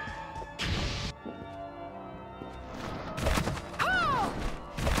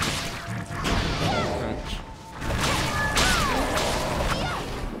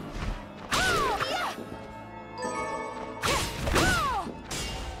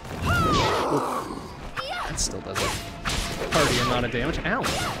 That still does a hearty amount of damage. Ow,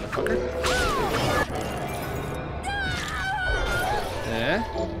 motherfucker. Eh?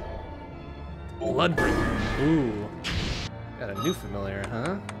 Bloodbringer. Ooh. Got a new familiar,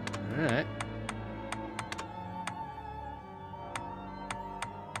 huh? Alright.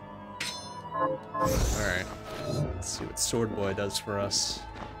 Alright. Let's see what Sword Boy does for us.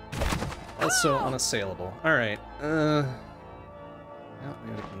 Also unassailable. Alright. Well,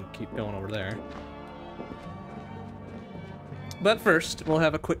 maybe we can keep going over there. But first, we'll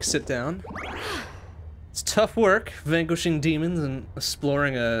have a quick sit down. It's tough work, vanquishing demons and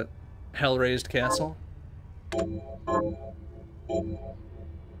exploring a hell-raised castle.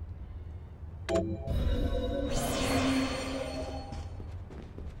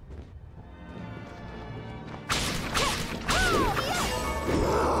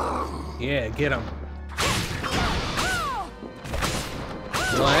 Yeah, get him.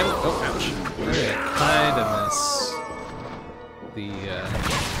 Blind. Oh, ouch. Okay, kind of miss the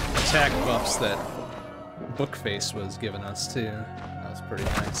attack buffs that Bookface was giving us too. That was pretty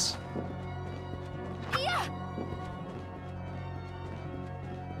nice.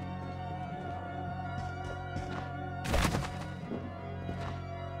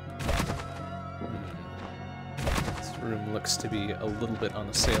 This room looks to be a little bit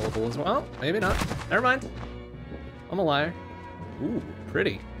unassailable as well. Maybe not. Never mind. I'm a liar. Ooh,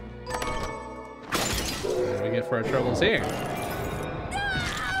 pretty. What do we get for our troubles here?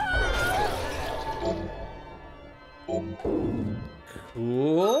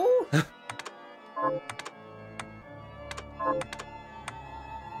 Cool.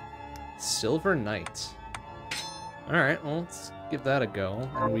 Silver Knight. Alright, well, let's give that a go.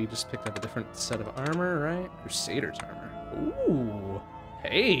 And we just picked up a different set of armor, right? Crusader's armor. Ooh.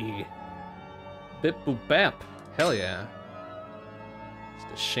 Hey. Bip boop bap. Hell yeah.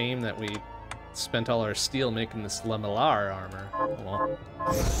 Just a shame that we spent all our steel making this Lamellar armor. Oh well.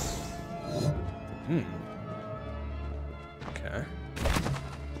 Okay.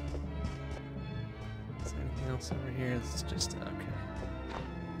 Is there anything else over here? This is just okay.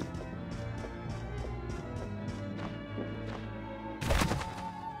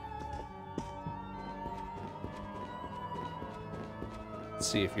 Let's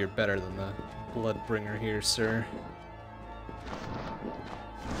see if you're better than the Bloodbringer here, sir.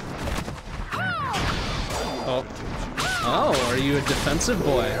 Oh. Oh, are you a defensive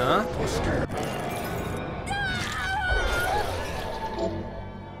boy, huh?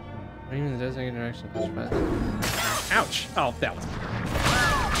 Even the designated direction. Ouch! Oh, that was.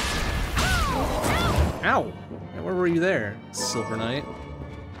 Ow! Where were you there, Silver Knight?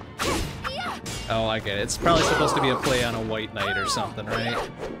 Oh, I get it. It's probably supposed to be a play on a White Knight or something, right?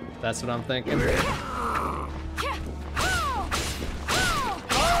 That's what I'm thinking.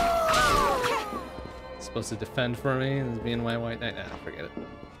 Supposed to defend for me and being my White Knight? Nah, forget it.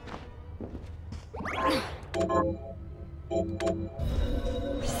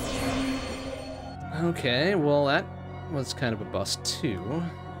 Okay, well that was kind of a bust too.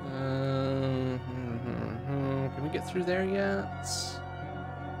 Can we get through there yet?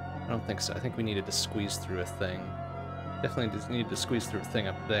 I don't think so. I think we needed to squeeze through a thing. Definitely just needed to squeeze through a thing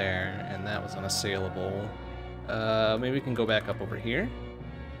up there, and that was unassailable. Maybe we can go back up over here.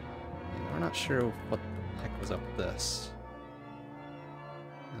 We're not sure what the heck was up with this.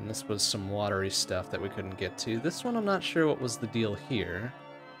 And this was some watery stuff that we couldn't get to. This one, I'm not sure what was the deal here.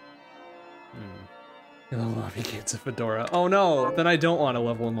 The lobby gets a fedora. Oh no, then I don't want to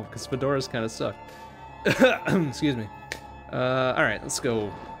level him up because fedoras kind of suck. Excuse me. All right, let's go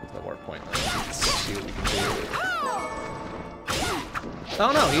to the warp point. Let's see what we can do.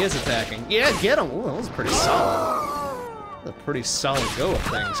 Oh no, he is attacking. Yeah, get him. Ooh, that was pretty solid. A pretty solid go of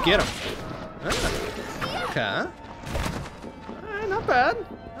things. Get him. Okay. All right, not bad.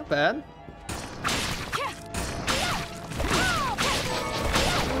 Not bad.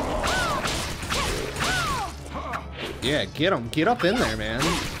 Yeah, get him. Get up in there, man.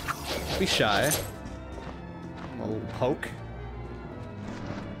 Don't be shy. A little poke.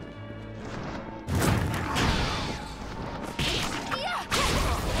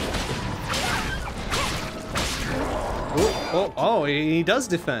 Oh, he does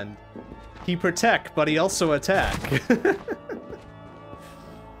defend. He protect, but he also attack.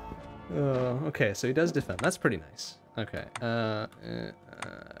 Okay, so he does defend. That's pretty nice. Okay, I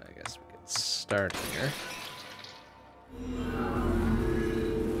guess we can start here.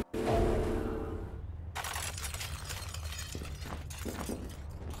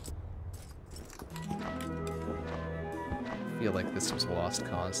 I feel like this was a lost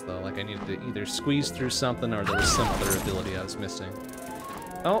cause, though. Like, I needed to either squeeze through something or there was some other ability I was missing.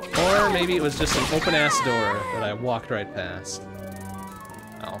 Oh, or maybe it was just an open-ass door that I walked right past.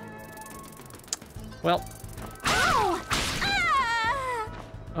 Oh. Well.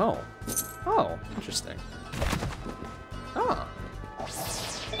 Oh. Oh, interesting. Oh.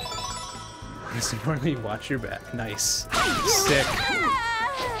 Most importantly, watch your back. Nice. Sick.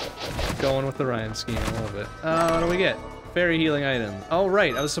 Going with the Ryan scheme a little bit. What do we get? Fairy healing item. Oh,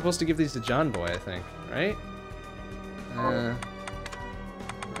 right. I was supposed to give these to John Boy, I think. Right? No.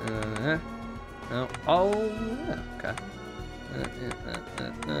 Oh, yeah, okay.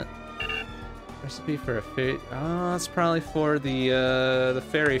 Recipe for a fairy. Oh, it's probably for the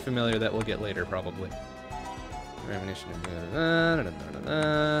fairy familiar that we'll get later, probably.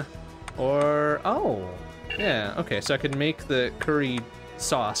 Or, oh, yeah, okay, so I could make the curry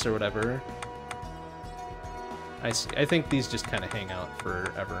sauce or whatever. I see. I think these just kind of hang out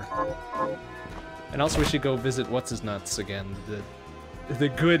forever. And also we should go visit What's-His-Nuts again, the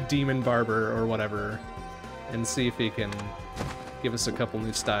good demon barber or whatever, and see if he can give us a couple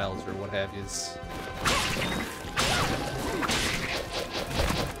new styles or what have yous.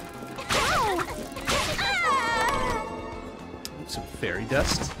 Some fairy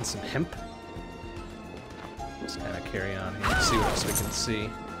dust and some hemp. Just kind of carry on here, see what else we can see.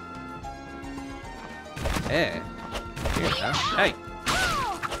 Hey. Here, huh? Hey!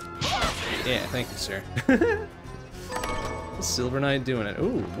 Yeah, thank you, sir. Silver Knight doing it.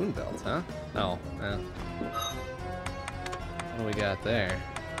 Ooh, moon belt, huh? Oh, yeah. What do we got there?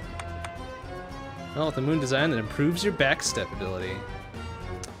 Oh, with the moon design that improves your backstep ability.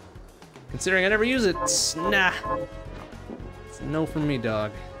 Considering I never use it, nah. It's a no from me,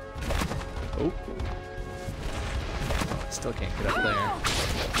 dog. Oh. Still can't get up there.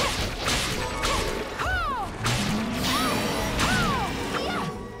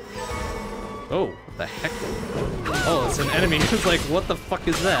 Oh, what the heck? Oh, it's an enemy. It's like, what the fuck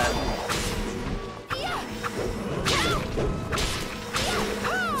is that?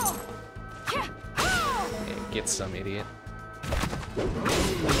 Yeah, get some, idiot.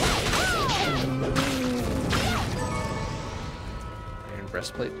 Iron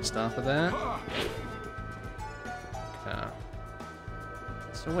breastplate just off of that. Okay.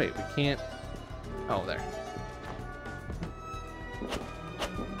 So wait, we can't... Oh, there.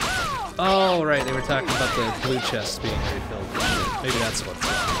 Oh, right, they were talking about the blue chests being refilled. Maybe that's what's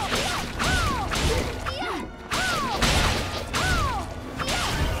up.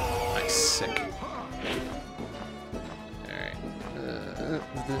 Nice, sick. Alright.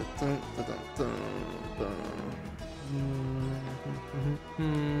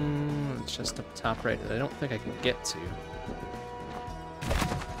 Just up top right that I don't think I can get to.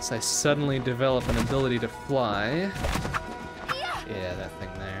 So I suddenly develop an ability to fly. Yeah, that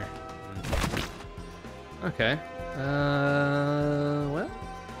thing there. Okay. Well,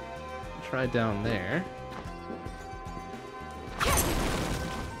 try down there.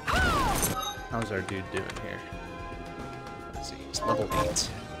 How's our dude doing here? Let's see, he's level 8.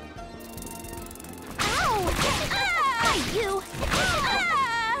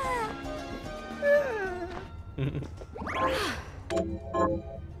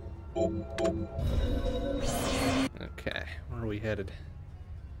 Okay, where are we headed?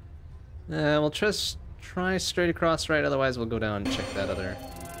 We'll just try straight across right, otherwise we'll go down and check that other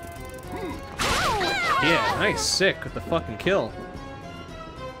Yeah, nice, sick with the fucking kill.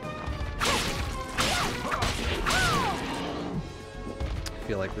 I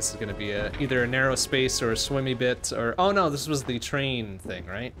feel like this is gonna be either a narrow space or a swimmy bit, or oh no, this was the train thing,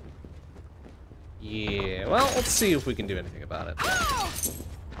 right? Yeah, well, let's see if we can do anything about it.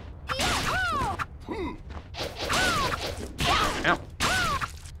 Ow.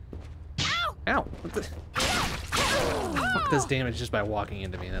 Ow, what the? Fuck does damage just by walking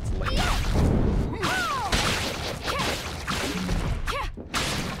into me, that's lame.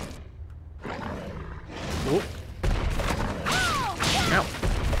 Oop. Ow.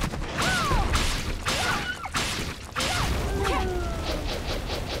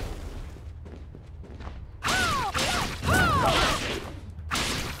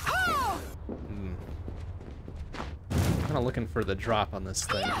 Kind of looking for the drop on this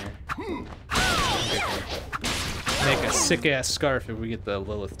thing here. Make a sick-ass scarf if we get the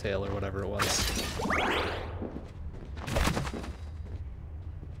Lilith tail or whatever it was. It's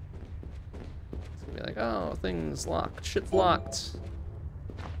gonna be like, oh, thing's locked. Shit's locked.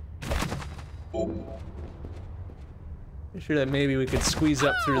 Pretty sure that maybe we could squeeze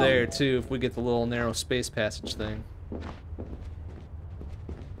up through there too if we get the little narrow space passage thing.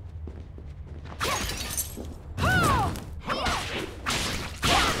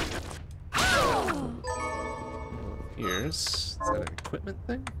 Is that an equipment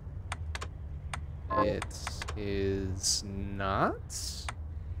thing? It is not.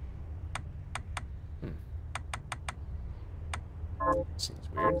 Seems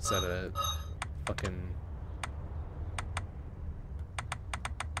weird. Is that a fucking...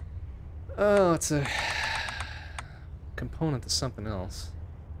 Oh, it's a component to something else.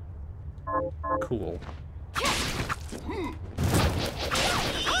 Cool.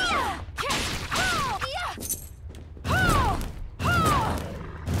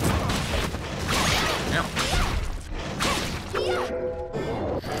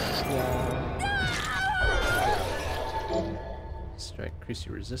 Strike, increase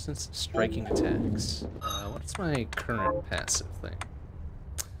your resistance to striking attacks. What's my current passive thing?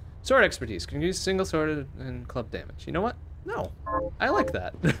 Sword expertise. Can use single sword and club damage. You know what? No. I like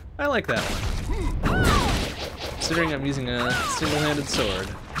that. I like that one. Considering I'm using a single-handed sword,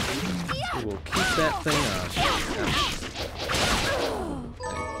 we will keep that thing on.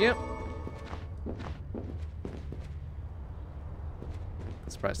 Thank you. I'm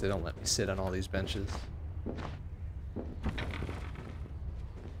surprised they don't let me sit on all these benches.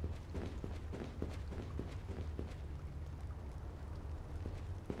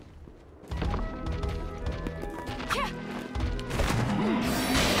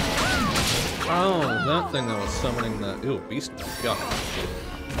 Oh, that thing that was summoning the... Ooh, beast. God.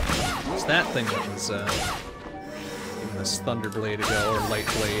 It's that thing that was, giving this Thunderblade a go, or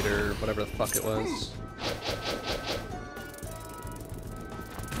Lightblade, or whatever the fuck it was.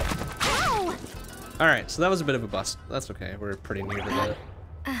 Alright, so that was a bit of a bust. That's okay, we're pretty near to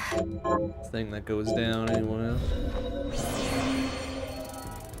the thing that goes down anyway.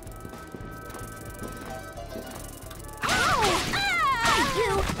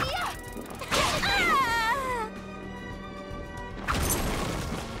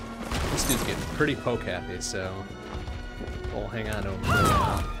 This dude's getting pretty poke happy, so we'll hang on to him for a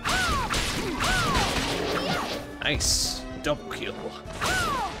while. Nice! Double kill.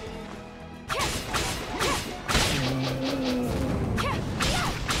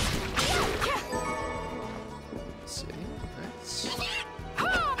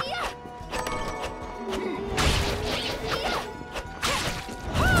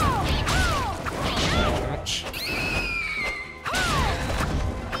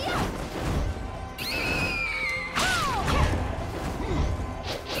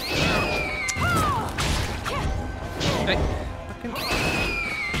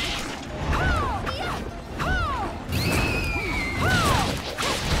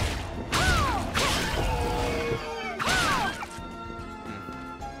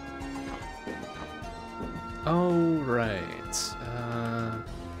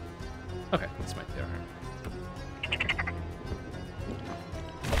 Okay, this might be alright.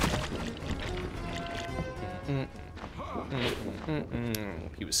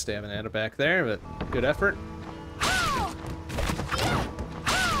 He was stabbing at it back there, but good effort.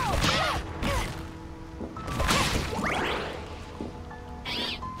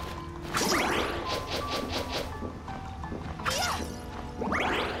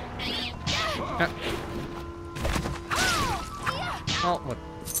 Oh, what?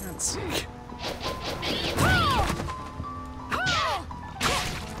 Let's see.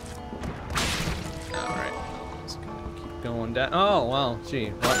 Alright. Just gonna keep going down. Oh, wow. Gee,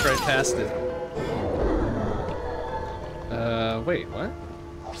 walked right past it. Wait, what?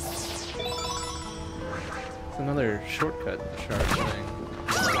 It's another shortcut shard thing.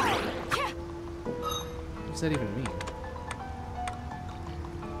 What does that even mean?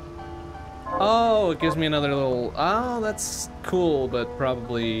 Oh, it gives me another little... Oh, that's cool, but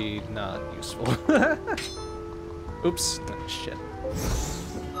probably not useful. Oops. Oh, shit.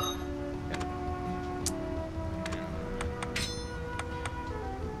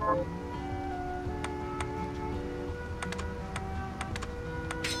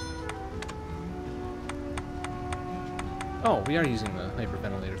 Oh, we are using the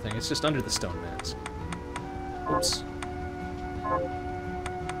hyperventilator thing. It's just under the stone mask. Oops.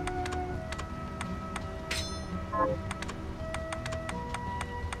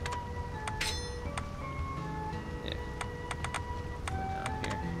 Yeah. Down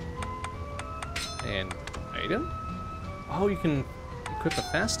here. And item? Oh, you can equip a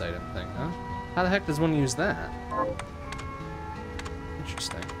fast item thing, huh? How the heck does one use that?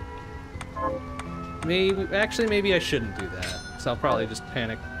 Interesting. Maybe I shouldn't do that. So I'll probably just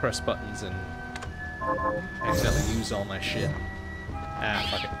panic, press buttons, and accidentally use all my shit. Ah,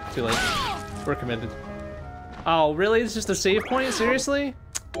 fuck it. Too late. We're committed. Oh, really? It's just a save point? Seriously?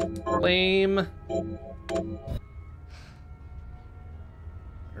 Lame.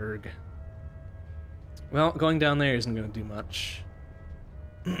 Erg. Well, going down there isn't gonna do much.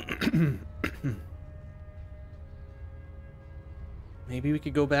 Maybe we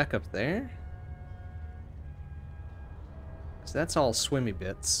could go back up there? So that's all swimmy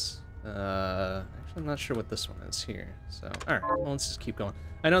bits. Actually, I'm not sure what this one is here. So, alright, well, let's just keep going.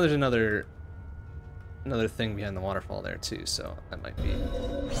 I know there's another thing behind the waterfall there, too, so that might be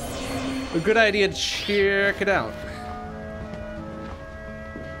a good idea to check it out.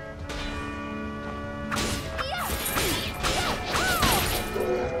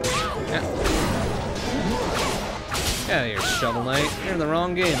 Yeah. Get out of here, Shovel Knight. You're in the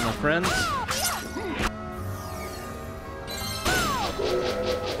wrong game, my friend.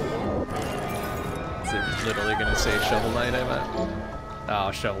 Literally gonna say Shovel Knight, I bet.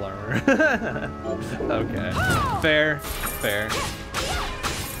 Oh, Shovel Armor. Okay. Fair. Fair.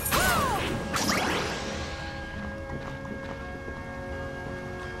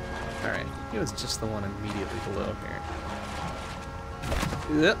 Alright. He was just the one immediately below here.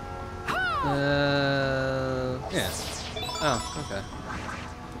 Yep. Yeah. Oh, okay.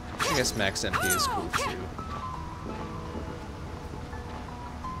 I guess max MP is cool, too.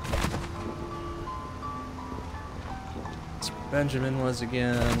 Benjamin was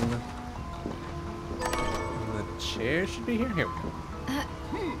again. And the chair should be here. Here we go.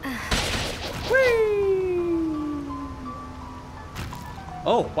 Whee!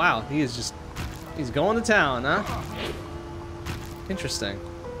 Oh wow, he's going to town, huh? Interesting.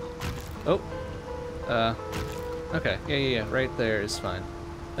 Oh. Okay. Yeah. Right there is fine.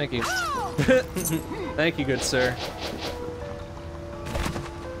 Thank you. Thank you, good sir.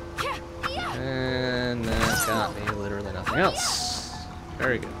 And that got me literally nothing else.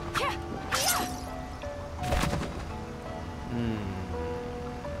 Very good. Okay,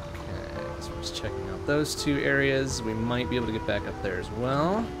 so we're just checking out those two areas. We might be able to get back up there as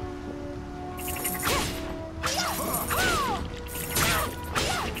well.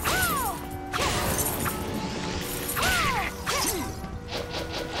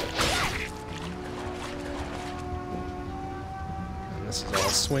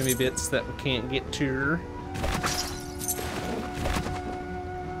 Swimmy bits that we can't get to.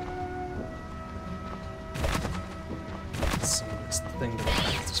 Let's see this thing to the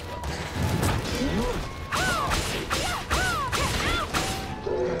left as well.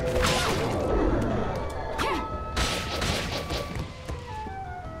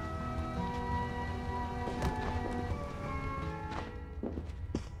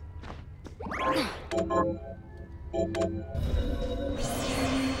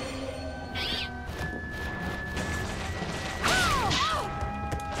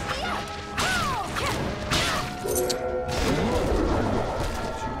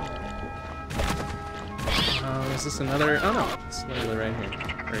 Is this another? Oh no, it's literally right here.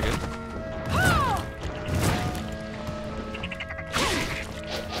 Very good.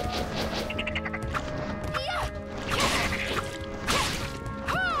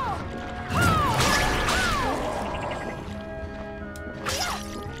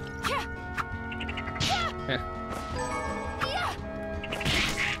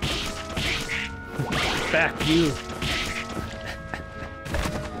 Back you.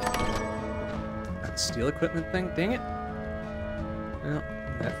 Steel equipment thing? Dang it. Well,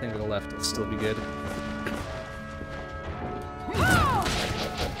 that thing to the left will still be good.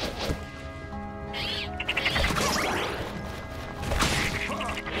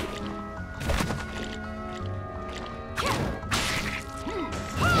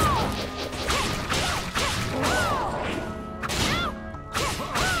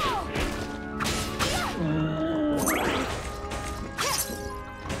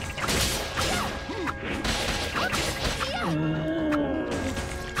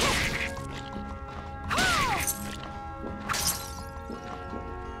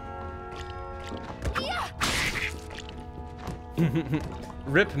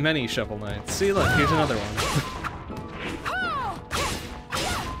 Rip many Shovel Knights. See, look, here's another one.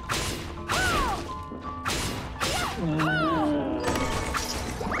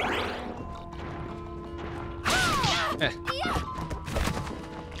 Eh.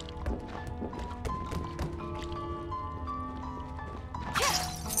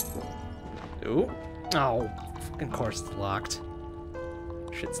 Ooh. Oh, fucking course it's locked.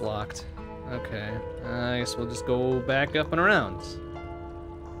 Shit's locked. Okay. I guess we'll just go back up and around.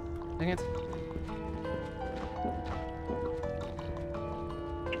 Dang it.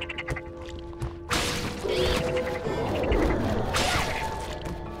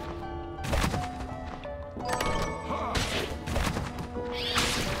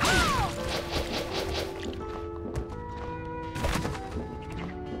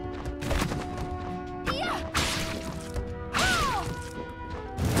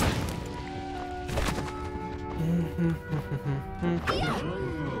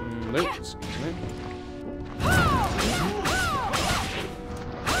 Nope, excuse me.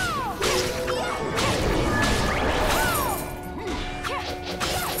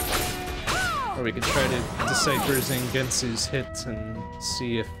 Or we could try to decipher Zangetsu's hits and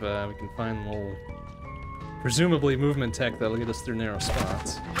see if we can find a little, presumably movement tech that'll get us through narrow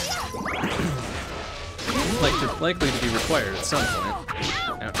spots. Likely to be required at some point.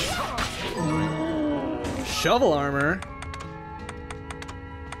 Ouch. Shovel armor?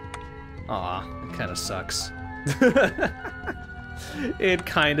 Aw, it kinda sucks. It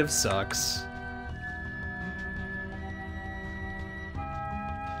kind of sucks.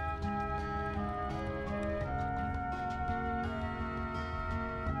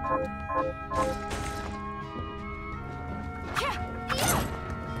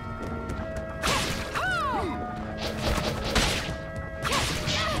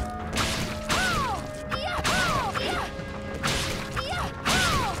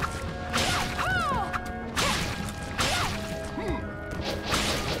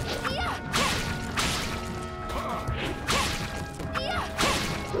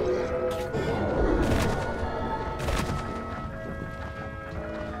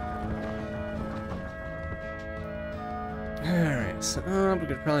 We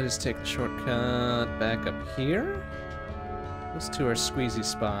could probably just take the shortcut back up here. Those two are squeezy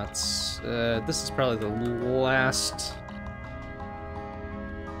spots. This is probably the last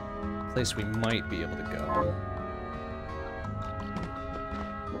place we might be able to go.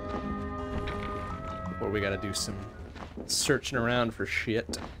 Before we gotta do some searching around for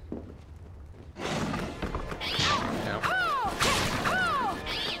shit.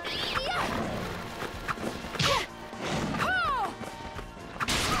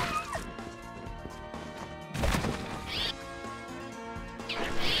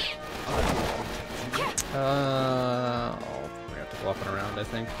 We have to go up and around, I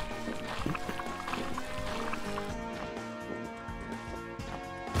think.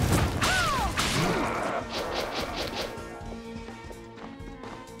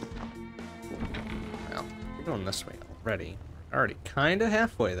 Well, we're going this way already. Already kinda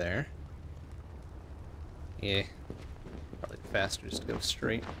halfway there. Yeah. Probably faster just to go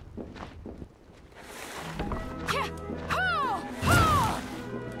straight.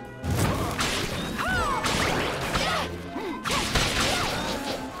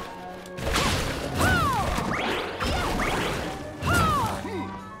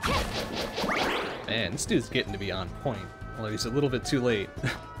 Man, this dude's getting to be on point. Although he's a little bit too late.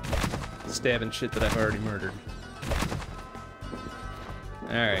 Stabbing shit that I've already murdered.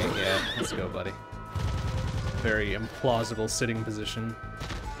 Alright, yeah, let's go, buddy. Very implausible sitting position.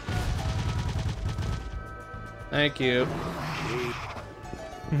 Thank you.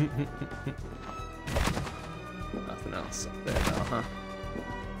 Nothing else up there now, huh?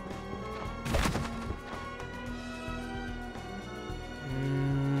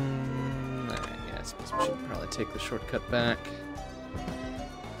 Yeah, I suppose we should probably take the shortcut back.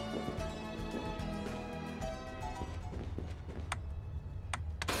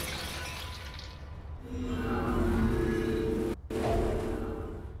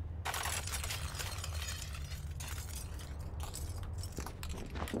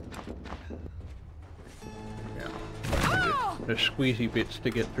 There's squeezy bits to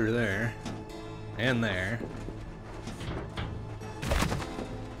get through there. And there.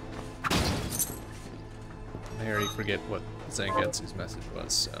 I already forget what Zangetsu's message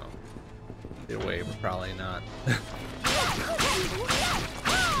was, so either way, we're probably not.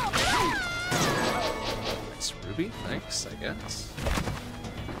 It's Ruby, thanks, I guess.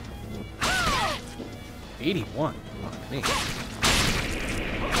 81, fuck me.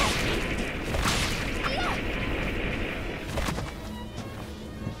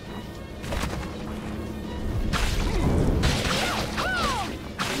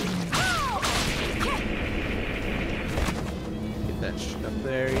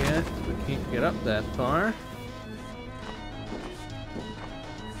 get up that far.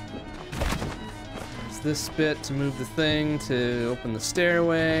 Use this bit to move the thing to open the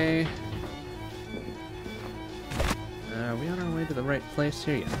stairway. Are we on our way to the right place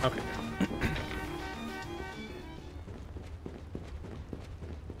here? Yeah, okay.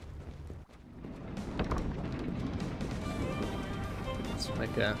 Let's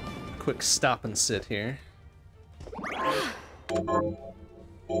make a quick stop and sit here.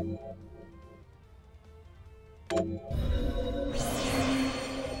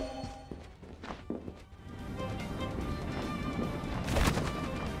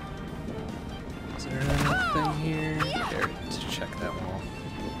 Is there anything here? There, let's check that wall.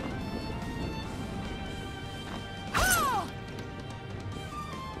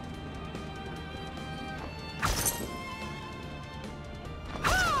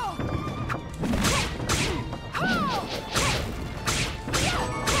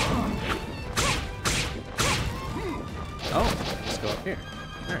 Here.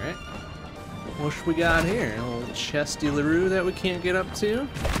 Alright. What we got here? A little chesty LaRue that we can't get up to.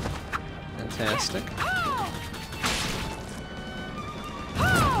 Fantastic.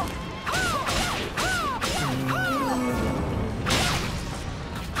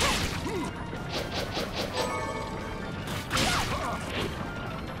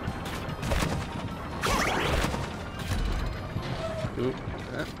 Ooh.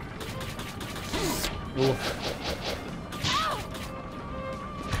 Ooh.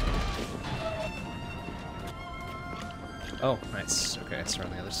 Oh, nice. Okay, it's on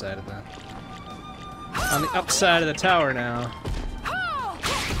the other side of that. On the upside of the tower now.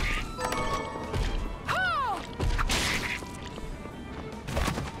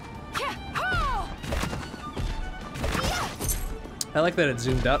 I like that it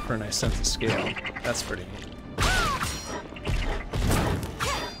zoomed out for a nice sense of scale. That's pretty neat.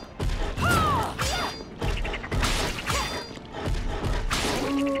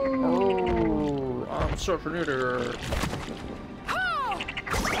 Oh, I'm Surfinator.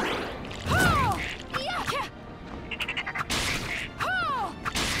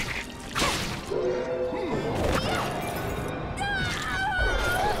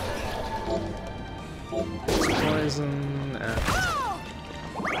 Poison.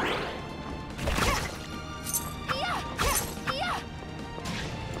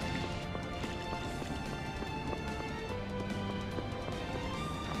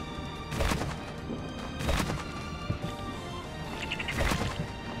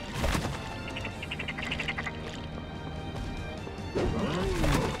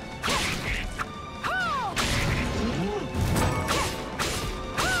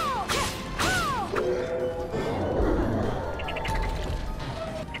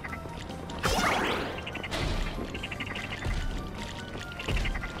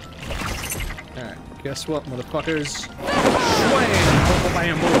 Guess what, motherfuckers? Wham!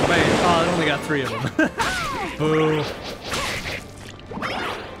 Bam, boom, bam. Oh, I only got 3 of them. Boo.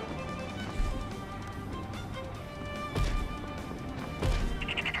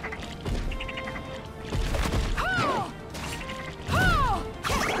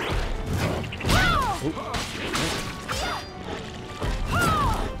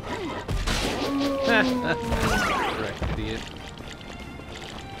 Right, idiot.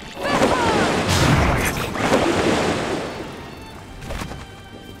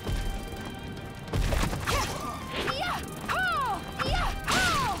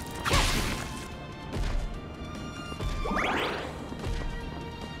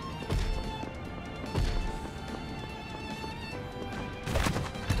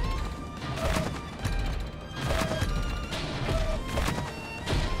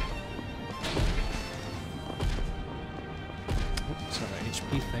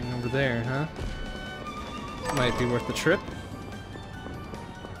 Thing over there, huh? Might be worth the trip.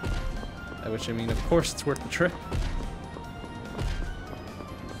 By which I mean, of course it's worth the trip.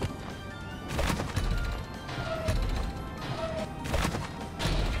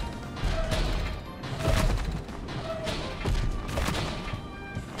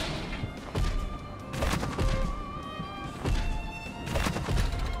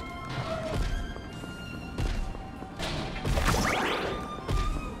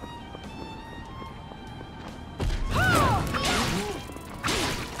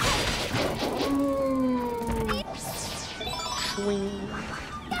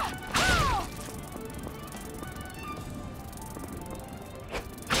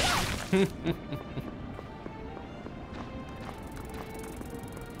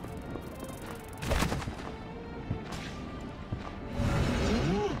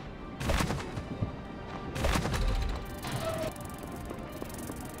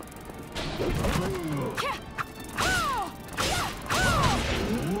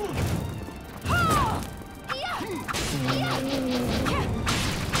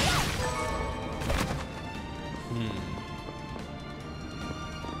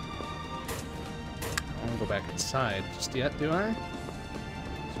 side just yet, do I?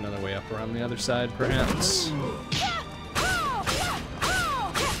 There's another way up around the other side, perhaps.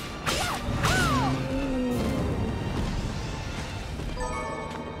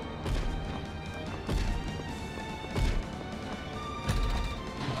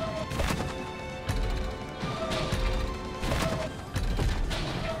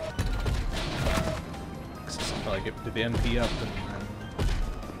 Probably get the MP up and then...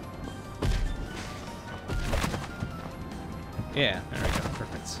 Yeah, there we go,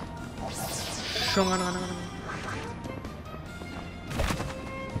 perfect.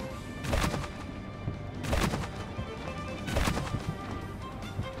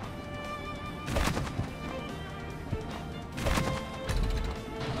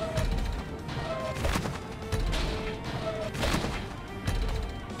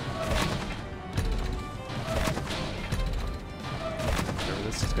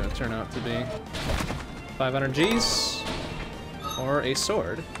 Turn out to be 500 Gs or a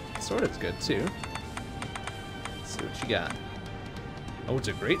sword. Sword is good too. Let's see what you got. Oh, it's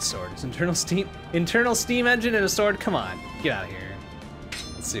a great sword. It's internal steam engine and a sword. Come on, get out of here.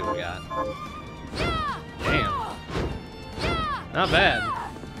 Let's see what we got. Damn, not bad.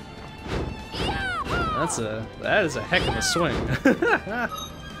 That is a heck of a swing.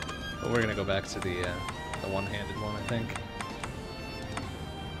 But we're gonna go back to the one-handed one, I think.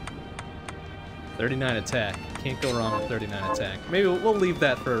 39 attack. Can't go wrong with 39 attack. Maybe we'll leave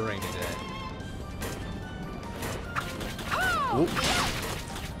that for a rainy day. Oop.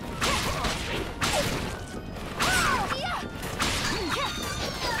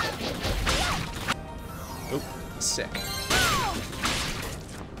 Oop. Sick.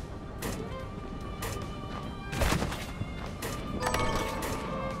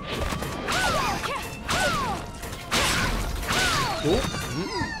 Oop.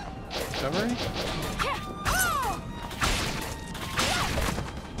 Recovery?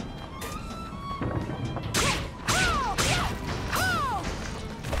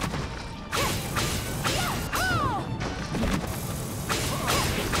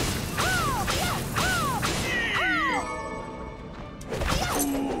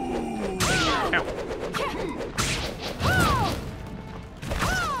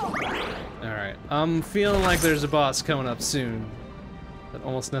 Alright, I'm feeling like there's a boss coming up soon. But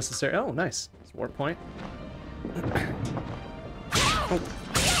almost necessary. Oh, nice. It's warp point. Oh.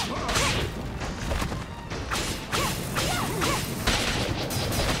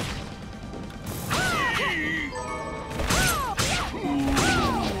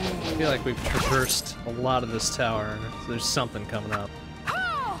 I feel like we've traversed a lot of this tower. So there's something coming up.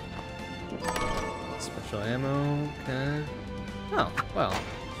 Special ammo, okay. Oh, well.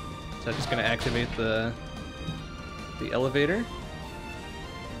 So I'm just gonna activate the elevator.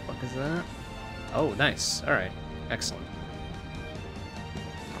 What the fuck is that? Oh, nice. All right, excellent.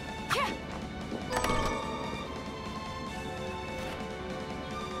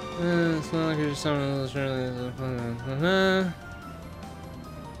 It's not like you're just someone else.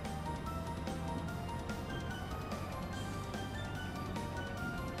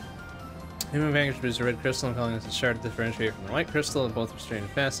 Human vanquish produces a red crystal and calling this a shard to differentiate from the white crystal, and both are strange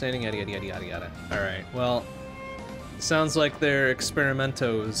and fascinating, yada yada yada yada yada. Alright, well, sounds like their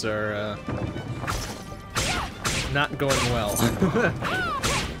experimentos are not going well.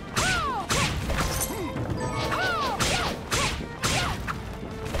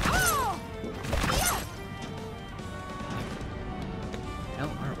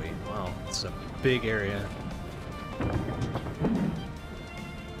 Hell are we? Wow, it's a big area.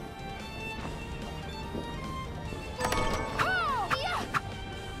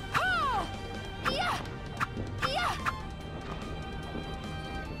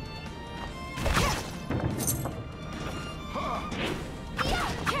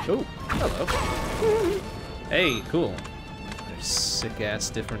 Oh, hello. Hey, cool. There's sick-ass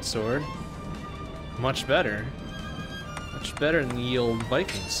different sword. Much better. Much better than the old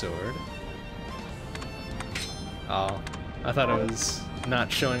Viking sword. Oh, I thought it was not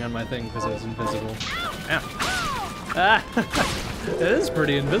showing on my thing because it was invisible. Ow. Ah! It is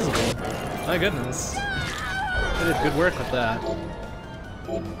pretty invisible. My goodness. They did good work with that.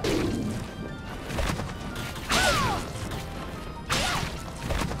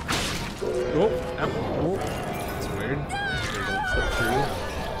 Oh, oh, that's weird. They don't slip through.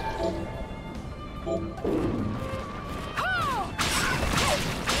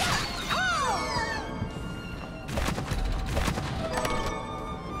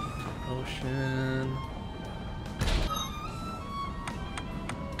 Ocean.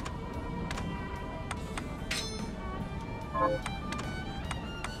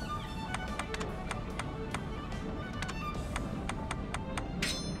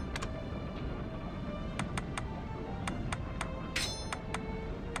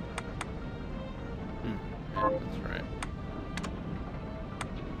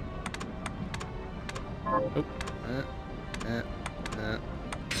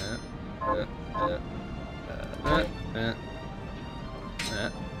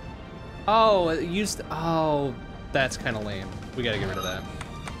 Oh, it used. Oh, that's kind of lame. We gotta get rid of that.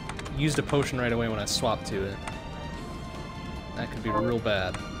 Used a potion right away when I swapped to it. That could be real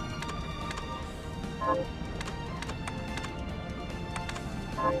bad.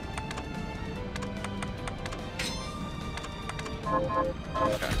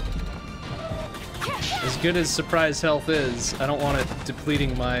 Okay. As good as surprise health is, I don't want it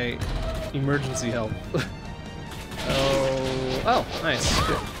depleting my emergency health. Oh, nice.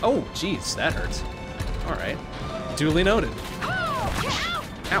 Good. Oh, jeez, that hurts. All right, duly noted.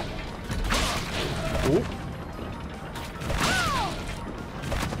 Ow. Ooh.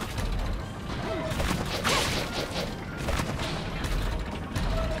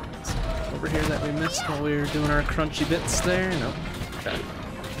 Over here that we missed while we were doing our crunchy bits there? No. Okay.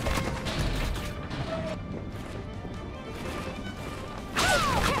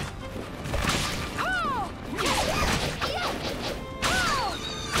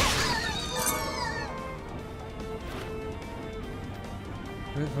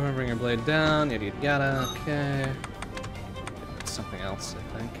 Bring your blade down, yada yada yada, okay. Something else, I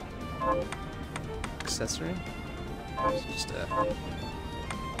think. Accessory? It's just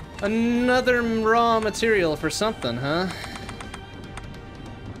another raw material for something, huh?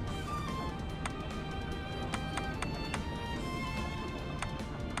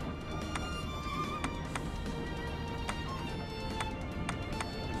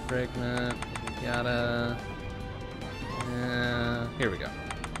 Fragment, yada. Here we go.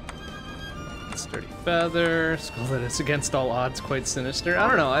 Sturdy feather, skull that is against all odds quite sinister. I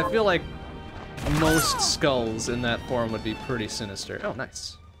don't know, I feel like most skulls in that form would be pretty sinister. Oh,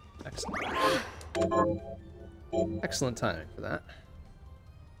 nice. Excellent. Excellent timing for that.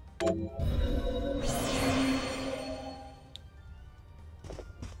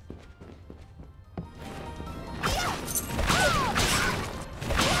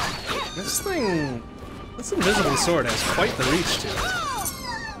 This invisible sword has quite the reach to it.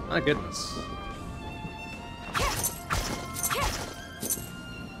 My goodness.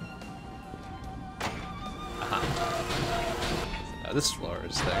 Aha. This floor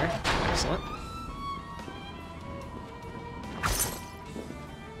is there. Excellent.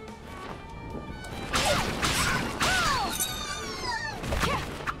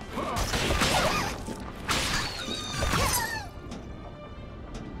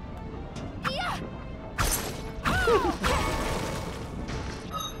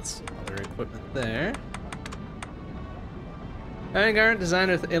 There. Vanguard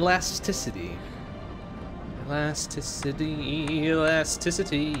designed with elasticity.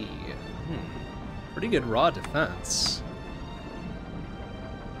 Elasticity. Pretty good raw defense.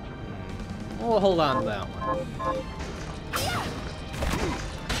 We'll hold on to that one.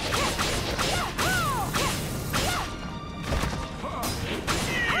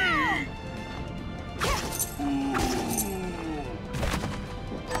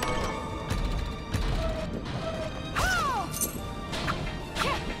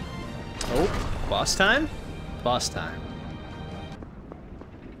 Boss time? Boss time.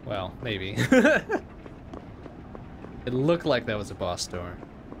 Well, maybe. It looked like that was a boss door.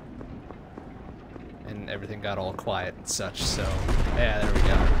 And everything got all quiet and such, so... Yeah, there we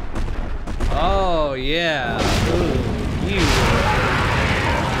go. Oh, yeah. Ooh, you.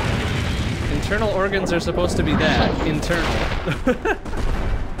 Internal organs are supposed to be that. Internal.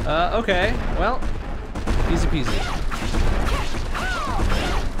 Okay. Well, easy peasy.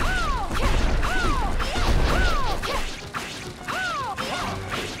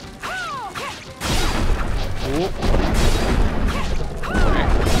 Alright.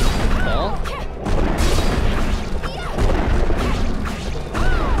 Ball.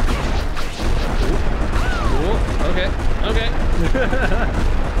 Ooh. Okay. Okay.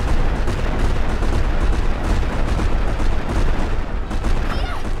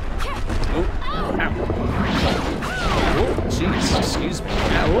 Oh. Ow. Oh, jeez. Excuse me.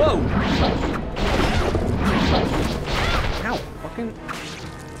 Ow. Whoa. Ow. Fucking.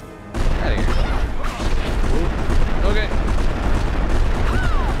 Out of here. Okay.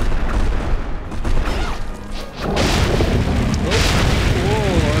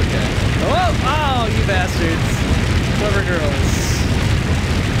 Oh, okay. Oh, oh, you bastards. Clever girls.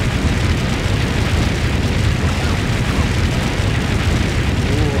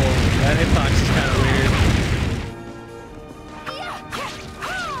 Ooh, that hitbox is kind of weird.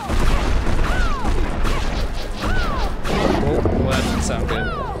 Oh, well, that doesn't sound good.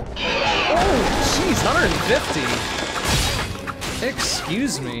 Oh, jeez, 150.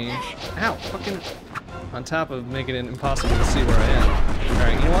 Excuse me. Ow, fucking... On top of making it impossible to see where I am.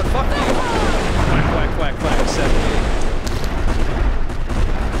 Alright, you know what? Fuck you.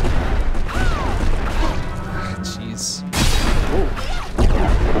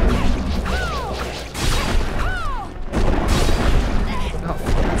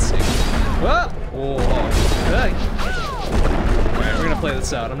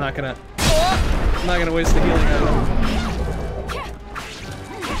 this out. I'm not gonna waste the healing item.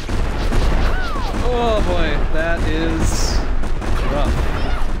 Oh boy, that is rough.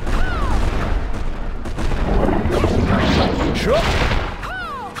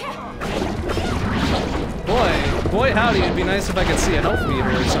 Boy howdy, it'd be nice if I could see a health meter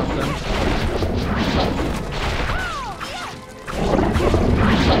or something.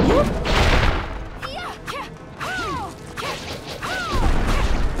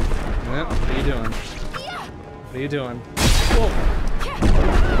 Yep, what are you doing? What are you doing? Whoa.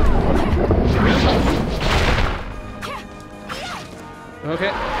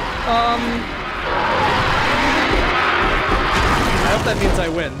 Okay. I hope that means I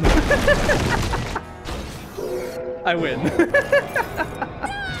win. I win.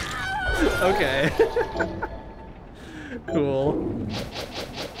 Okay. Cool.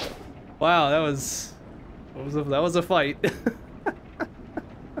 Wow, that was a fight.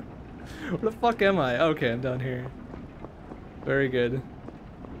 Where the fuck am I? Okay, I'm down here. Very good.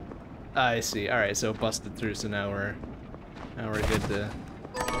 I see. All right, so busted through. So now we're good to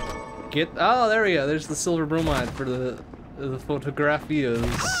get. Oh, there we go. There's the silver bromide for the photografias.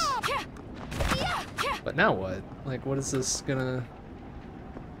 But now what? Like, what is this gonna?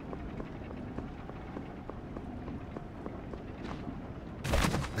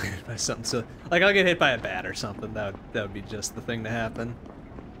 By something so, like, I'll get hit by a bat or something. That would be just the thing to happen.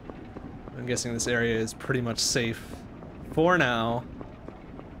 I'm guessing this area is pretty much safe for now.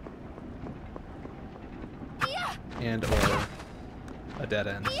 And or a dead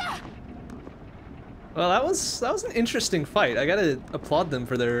end. Well, that was an interesting fight. I gotta applaud them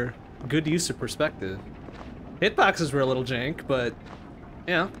for their good use of perspective. Hitboxes were a little jank, but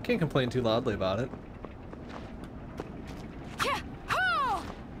yeah, can't complain too loudly about it.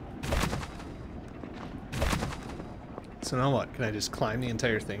 So now what? Can I just climb the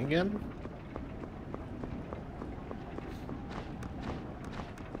entire thing again?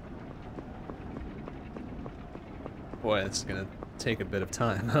 Boy, it's gonna take a bit of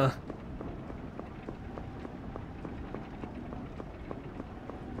time, huh?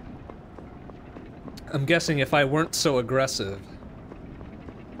 I'm guessing if I weren't so aggressive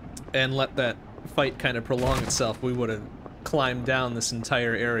and let that fight kind of prolong itself, we would have climbed down this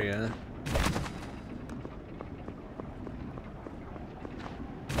entire area.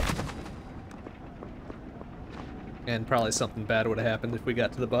 And probably something bad would have happened if we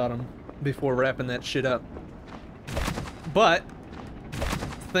got to the bottom before wrapping that shit up. But,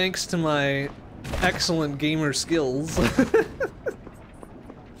 thanks to my excellent gamer skills,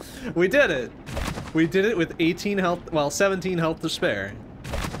 we did it! We did it with 18 health, well, 17 health to spare.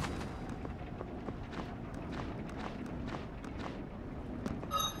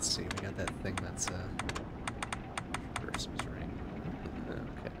 Let's see, we got that thing that's, Christmas ring.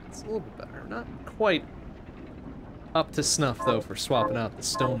 Okay, it's a little bit better. Not quite up to snuff, though, for swapping out the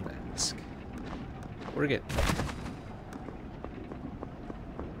stone mask. We're getting there.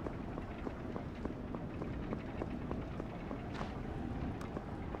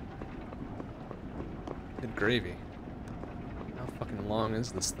 Good gravy. How fucking long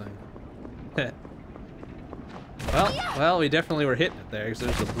is this thing? Well, we definitely were hitting it there, because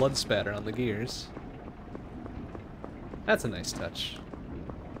there's a blood spatter on the gears. That's a nice touch.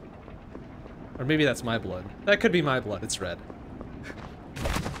 Or maybe that's my blood. That could be my blood, it's red.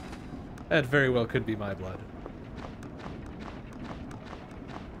 That very well could be my blood.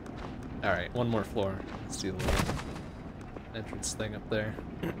 Alright, one more floor. Let's do the little entrance thing up there.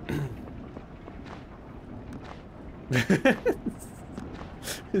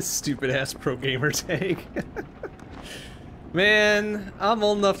 This stupid ass pro gamer tag. Man, I'm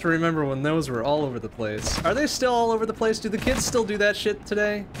old enough to remember when those were all over the place. Are they still all over the place? Do the kids still do that shit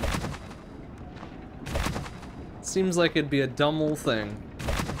today? Seems like it'd be a dumb little thing.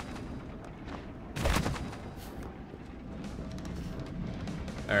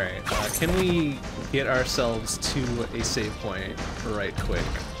 Alright, can we get ourselves to a save point right quick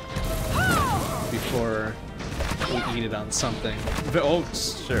before we eat it on something? Oh,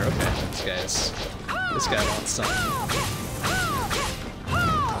 sure, okay, this guy wants something.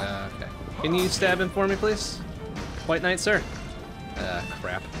 Okay, can you stab him for me, please? White Knight, sir?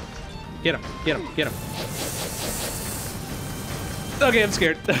 Crap. Get him, get him, get him. Okay, I'm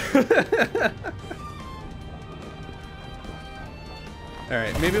scared.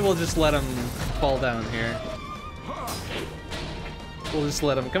 Alright, maybe we'll just let him fall down here. We'll just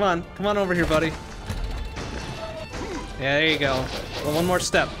let him. Come on over here, buddy. Yeah, there you go. Well, one more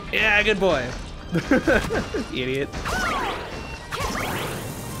step. Yeah, good boy. Idiot.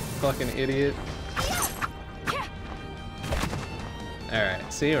 Fucking idiot.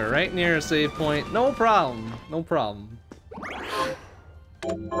 Alright, see, we're right near a save point. No problem. No problem.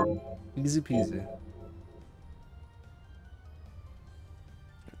 Easy peasy.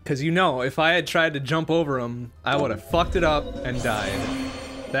 Because you know, if I had tried to jump over him, I would have fucked it up and died.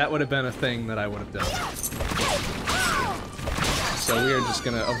 That would have been a thing that I would have done. So we are just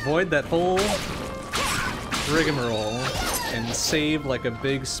gonna avoid that whole rigmarole and save like a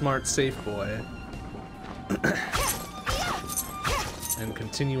big smart safe boy. And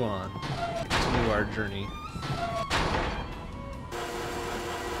continue on. Continue our journey.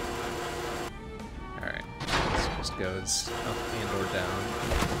 Alright. This just goes up and or down.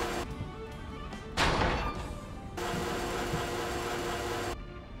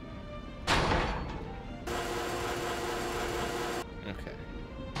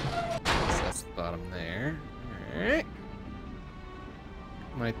 Bottom there. Alright.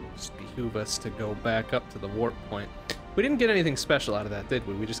 Might just behoove us to go back up to the warp point. We didn't get anything special out of that, did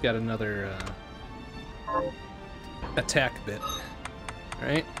we? We just got another attack bit.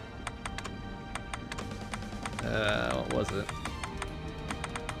 Right? What was it?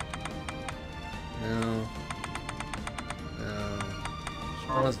 No. No.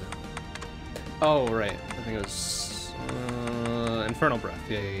 What was it? Oh, right. I think it was Infernal Breath.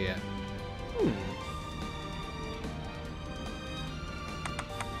 Yeah.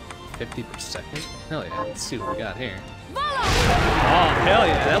 50 per second? Hell yeah, let's see what we got here. Oh, hell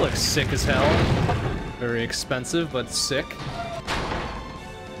yeah, that looks sick as hell. Very expensive, but sick.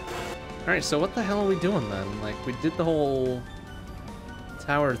 Alright, so what the hell are we doing then? Like, we did the whole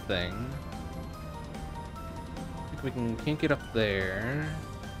tower thing. I think we can't get up there.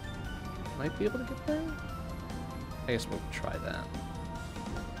 Might be able to get there? I guess we'll try that.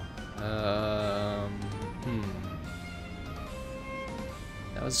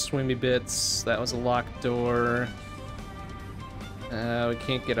 That was swimmy bits. That was a locked door. We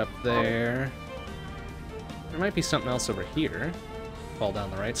can't get up there. There might be something else over here. Fall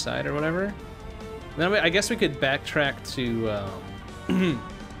down the right side or whatever. Then I guess we could backtrack to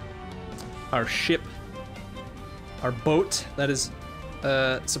our ship, our boat that is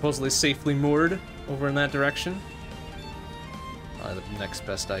supposedly safely moored over in that direction. The next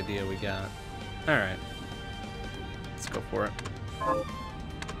best idea we got. Alright. Let's go for it.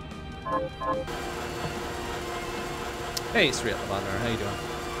 Hey, Sri Lavandar, how you doing?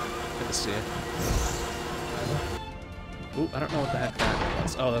 Good to see you. Ooh, I don't know what the heck that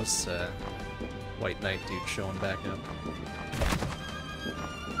was. Oh, that was White Knight dude showing back up.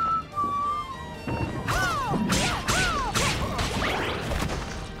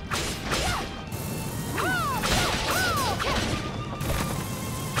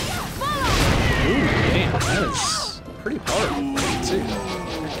 That is pretty powerful, too.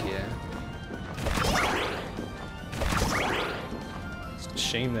 Heck yeah. It's a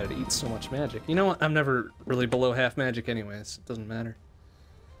shame that it eats so much magic. You know what? I'm never really below half magic anyways. It doesn't matter.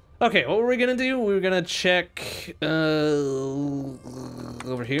 Okay, what were we gonna do? We were gonna check, over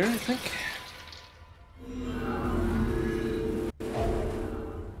here, I think.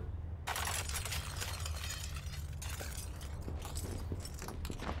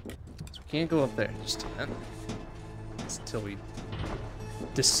 Can't go up there just yet. Just until we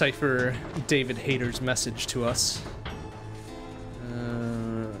decipher David Hayter's message to us.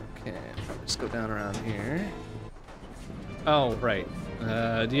 Okay, probably just go down around here. Oh, right.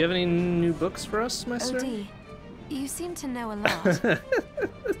 Do you have any new books for us, my sir? OD, you seem to know a lot.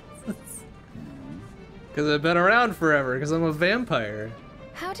 Because I've been around forever, because I'm a vampire.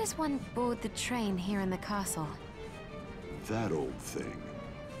 How does one board the train here in the castle? That old thing.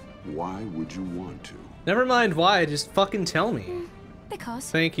 Why would you want to? Never mind why, just fucking tell me. Because.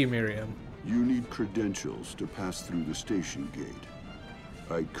 Thank you, Miriam. You need credentials to pass through the station gate.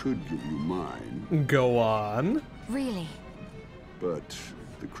 I could give you mine. Go on. Really? But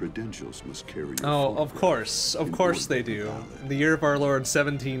the credentials must carry your Oh, of photograph course in they order to be do. valid. In the year of our Lord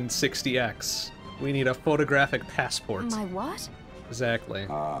 1760X, we need a photographic passport. My what? Exactly.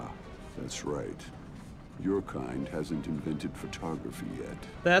 Ah, that's right. Your kind hasn't invented photography yet.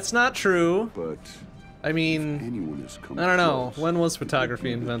 That's not true. But I mean, anyone has come I don't know. close When was to photography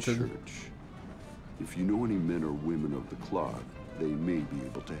taking the invented? church. If you know any men or women of the cloth, they may be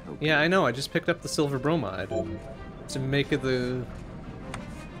able to help Yeah, you. I know. I just picked up the silver bromide to make the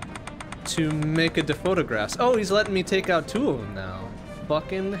photographs. Oh, he's letting me take out 2 of them now.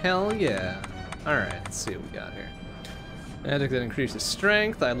 Fucking hell yeah! All right, let's see what we got here. Magic that increases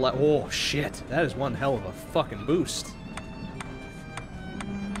strength. Oh shit, that is one hell of a fucking boost.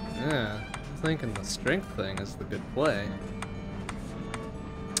 Yeah, I'm thinking the strength thing is the good play.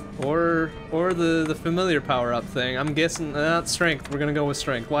 Or the familiar power-up thing. I'm guessing strength. We're gonna go with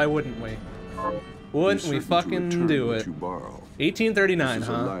strength. Why wouldn't we? Wouldn't we fucking do it? 1839,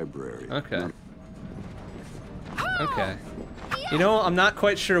 huh? Library. Okay. Okay. You know, I'm not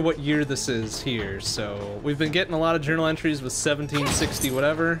quite sure what year this is here, so we've been getting a lot of journal entries with 1760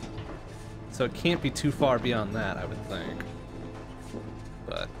 whatever, so it can't be too far beyond that, I would think.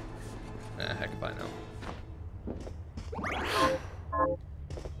 But, heck if I know.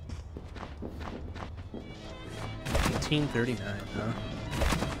 1839, huh?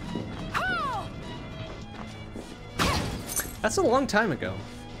 That's a long time ago.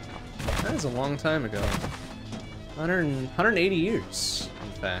 That is a long time ago. 180 years,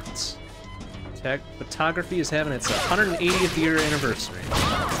 in fact. Photography is having its 180th year anniversary.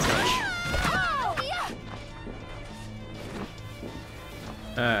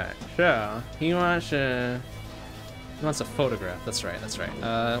 Alright, so he wants a photograph. That's right, that's right.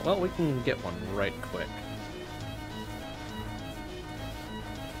 Well, we can get one right quick.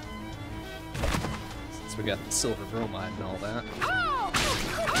 Since we got the silver bromide and all that.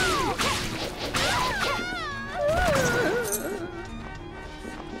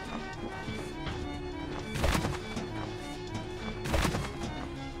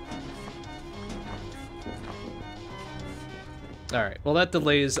 Alright, well that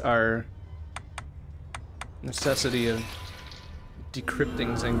delays our necessity of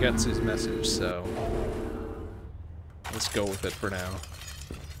decrypting Zangetsu's message, so let's go with it for now.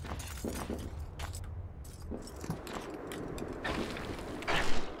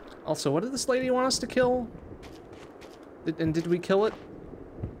 Also, what did this lady want us to kill? Did we kill it?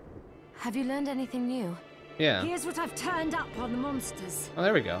 Have you learned anything new? Yeah. Here's what I've turned up on the monsters. Oh,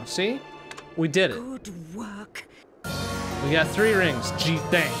 there we go. See? We did it. Good work. We got 3 rings. Gee,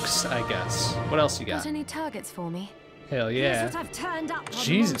 thanks, I guess. What else you got? Got any targets for me? Hell Here's yeah. what I've turned up on the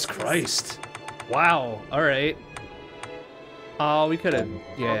Jesus monsters. Christ. Wow. Alright. Oh, we could have...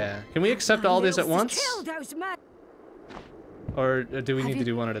 Yeah. Can we accept all these at once? Kill those Or do we need to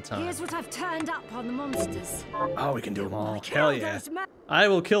do one at a time? Here's what I've turned up on the monsters. Oh, we can do them all. Kill Hell yeah. those I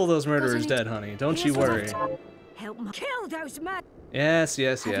will kill those murderers any- dead, honey. Don't you Here's what worry. Help me kill those murderers. Yes,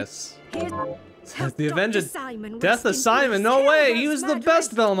 yes, yes. Help The Dr. Avenged Simon Death of rest in Simon. peace. No Kill way. those He was the murderers.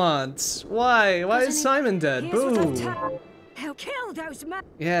 best Belmont. Why? Why is Simon dead? Here's what I've Boo. turned. Help kill those murderers.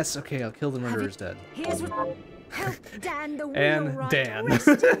 Yes, okay, I'll kill the murderers dead. Here's what. Help Dan the And wheelwright Dan. rest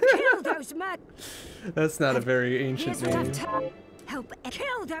and kill those murderers. That's not a very Here's ancient what I've name. turned. Help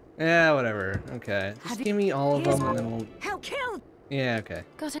kill them. Yeah, whatever. Okay. Just give me all of them and then we'll... Help kill. Yeah, okay.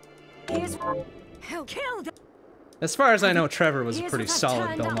 Got it. Here's what. Help kill them. As far as I know, Trevor was a Here's pretty what I've solid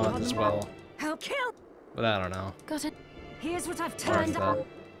turned up Belmont on as them. well. Help kill. But I don't know. Got it. Here's what I've turned Martha. up.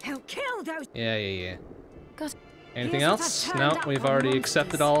 Help kill those. Yeah, yeah, yeah. Got it. Anything Here's what else? I've No, turned up we've on already monsters.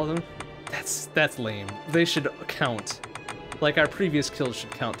 accepted all of them. That's lame. They should count. Like, our previous kills should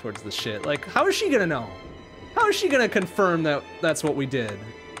count towards the shit. Like, how is she gonna know? How is she gonna confirm that that's what we did?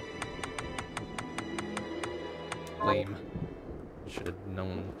 Lame. Should have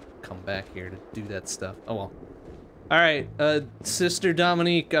known to come back here to do that stuff. Oh well. Alright, Sister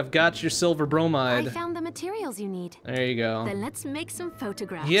Dominique, I've got your silver I bromide. found the materials you need. There you go. Then let's make some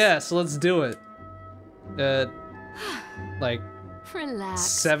photographs. Yes, let's do it. Like, Relax.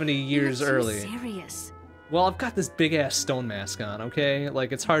 70 You years look too early. serious. Well, I've got this big ass stone mask on, okay?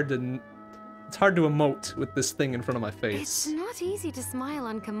 Like it's hard to emote with this thing in front of my It's face. not easy to smile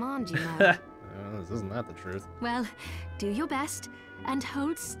on command, you know. Isn't that the truth? Well, do your best and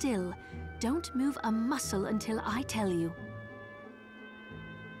hold still. Don't move a muscle until I tell you.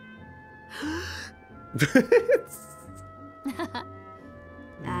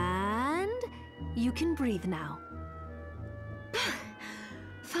 And you can breathe now.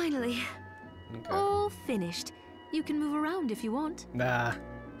 Finally, Okay. all finished. You can move around if you want. Nah.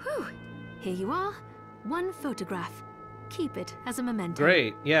 Whew. Here you are. One photograph. Keep it as a memento.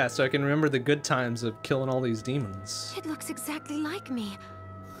 Great. Yeah, so I can remember the good times of killing all these demons. It looks exactly like me.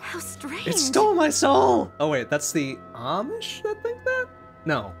 How strange. It stole my soul! Oh wait, that's the Amish that think that?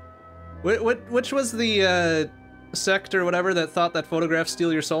 No. Which was the sect or whatever that thought that photographs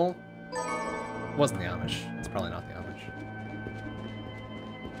steal your soul? Wasn't the Amish. It's probably not the Amish.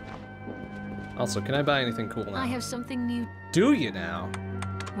 Also, can I buy anything cool now? I have something new. Do you now?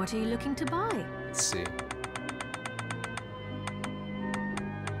 What are you looking to buy? Let's see.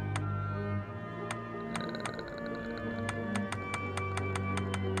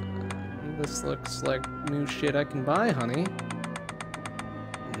 This looks like new shit I can buy, honey.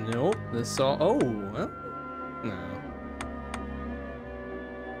 Nope, this all. Oh, well, no.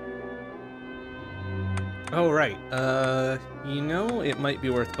 Oh, right. You know, it might be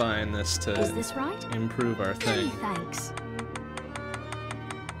worth buying this to Is this right? improve our Many thing. thanks.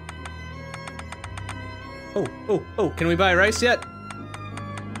 Oh, can we buy rice yet?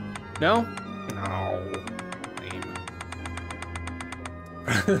 No? No.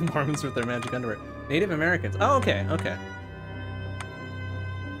 Lame. Mormons with their magic underwear. Native Americans. Oh, okay.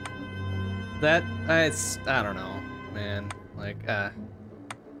 That, it's, I don't know, man. Like, I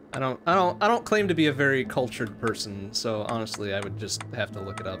don't claim to be a very cultured person, so honestly, I would just have to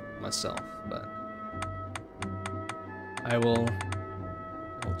look it up myself, but I will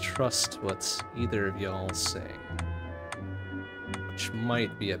trust what either of y'all say, which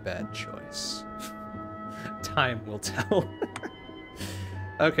might be a bad choice. Time will tell.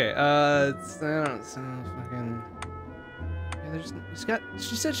 Okay, fucking... Yeah,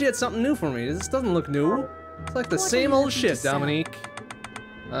 she said she had something new for me. This doesn't look new. It's like the same old shit, Dominique.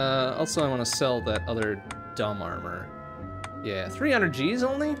 Also I want to sell that other dumb armor. Yeah, 300 G's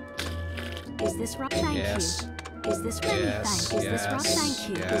only? Is this right? Thank you. Yes. Is this really Yes, thank? Is this right? yes, Thank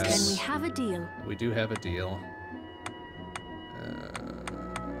you. yes. Then we have a deal. We do have a deal.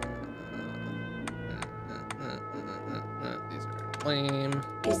 These are lame.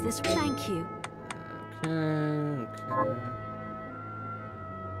 Is this thank you? Okay.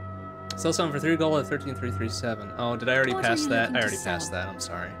 Sell something for 3 gold at 13,337. Oh, did I already What are pass you that? looking I to already passed sell? that. I'm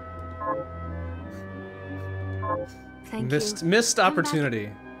sorry. Thank you. Missed Come back.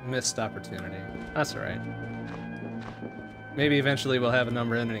 opportunity. Missed opportunity. That's all right. Maybe eventually we'll have a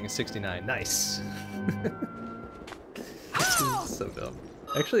number ending in 69. Nice. So dumb.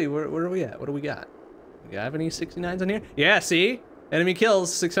 Actually, where are we at? What do we got? Do you have any 69s on here? Yeah, see? Enemy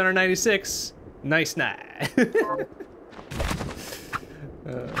kills, 696. Nice night.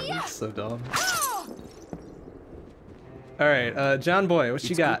 So dumb. Alright, John Boy, what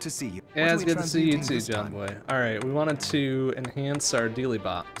you got? Good to see you. Yeah, What it's are we good to see you transmuting too, this John time? Boy. Alright, we wanted to enhance our dealy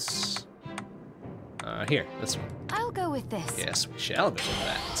box. Here, this one. I'll go with this. Yes, we shall go with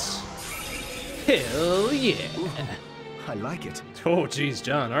that. Hell yeah! I like it. Oh, geez,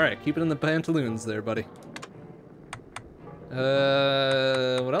 John. Alright, keep it in the pantaloons there, buddy.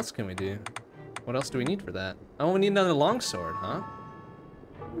 What else can we do? What else do we need for that? Oh, we need another longsword, huh?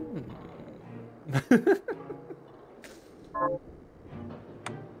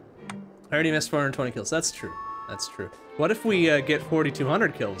 I already missed 420 kills. That's true. That's true. What if we get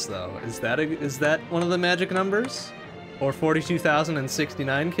 4,200 kills, though? Is that one of the magic numbers? Or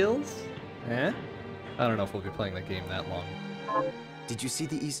 42,069 kills? Eh? I don't know if we'll be playing that game that long. Did you see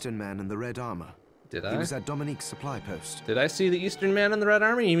the Eastern man in the red armor? Did He I? was at Dominique's supply post. Did I see the Eastern man in the red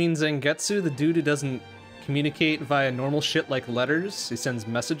armor? You mean Zangetsu, the dude who doesn't communicate via normal shit like letters? He sends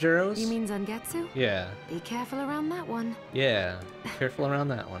message arrows? You mean Zangetsu? Yeah. Be careful around that one. Yeah. Careful around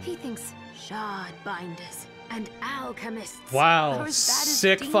that one. He thinks shard binders and alchemists are Wow. as bad as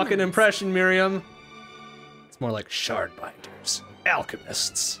Sick fucking demons. impression, Miriam. It's more like shard binders.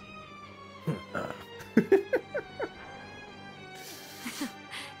 Alchemists.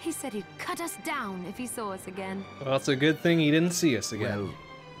 He said he'd cut us down if he saw us again. Well, it's a good thing he didn't see us again. Well,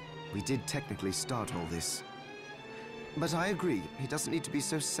 we did technically start all this. But I agree, he doesn't need to be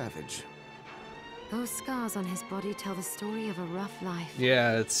so savage. Those scars on his body tell the story of a rough life.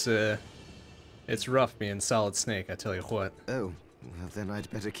 Yeah, it's rough being Solid Snake, I tell you what. Oh, well then I'd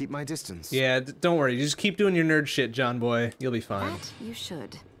better keep my distance. Yeah, don't worry. You just keep doing your nerd shit, John Boy. You'll be fine. That you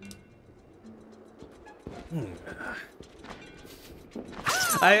should.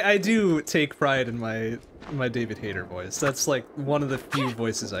 I do take pride in my David Hayter voice. That's like one of the few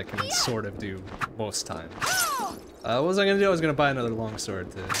voices I can sort of do most times. What was I gonna do? I was gonna buy another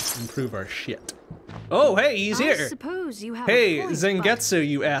longsword to improve our shit. Oh, hey, he's I here! suppose you have Hey, a point, Zangetsu,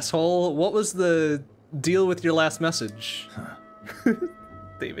 you asshole. What was the deal with your last message?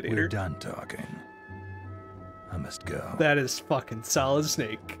 David Hayter. We're done talking. I must go. That is fucking Solid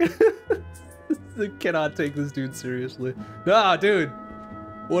Snake. I cannot take this dude seriously. Nah, dude.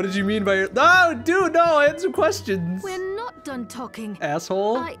 What did you mean by your... No, dude, no, answer questions. We're not done talking.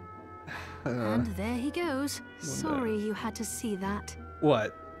 Asshole. And there he goes. Sorry you had to see that.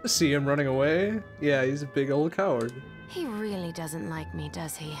 What? See him running away? Yeah, he's a big old coward. He really doesn't like me,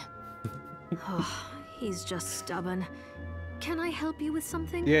 does he? Oh, he's just stubborn. Can I help you with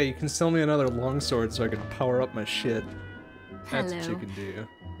something? Yeah, you can sell me another longsword so I can power up my shit. That's what you Hello. can do.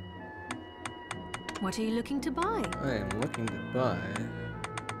 What are you looking to buy? I am looking to buy...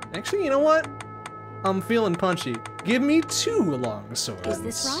 Actually, you know what? I'm feeling punchy. Give me 2 longswords. Is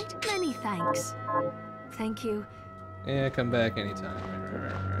this right? Many thanks. Thank you. Yeah, come back anytime.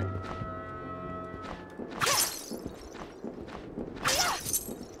 Right.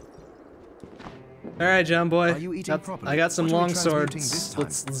 All right, John boy. Are you eating properly? I got some What are we long transmuting swords. this time?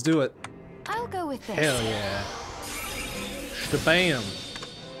 Let's do it. I'll go with this. Hell yeah. Shabam.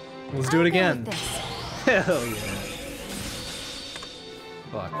 Let's do it I'll go again. with this. Hell yeah.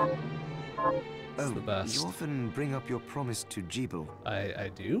 Fuck. It's Oh, the best. you often bring up your promise to Jeeble, I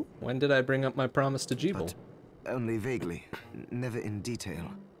do? When did I bring up my promise to Jeeble? but only vaguely, never in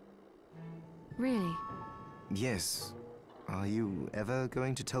detail. Really? Yes. Are you ever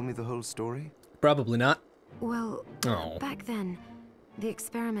going to tell me the whole story? Probably not. Well, Oh. back then, the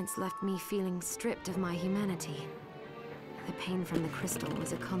experiments left me feeling stripped of my humanity. The pain from the crystal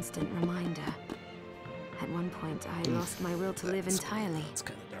was a constant reminder. At one point, I lost my will to live entirely. It's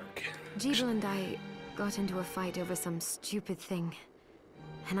kind of dark. Jeeble and I got into a fight over some stupid thing.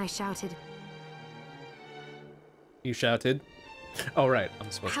 And I shouted, You shouted? Oh, right.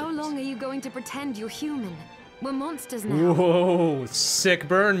 I'm supposed to. "How long are you going to pretend you're human? We're monsters now." Whoa, sick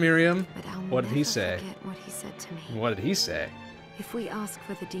burn, Miriam. But I'll What did he never say? forget what he said to me. What did he say? If we ask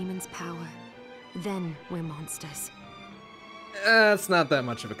for the demon's power, then we're monsters. It's not that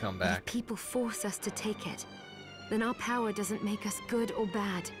much of a But comeback. if people force us to take it, then our power doesn't make us good or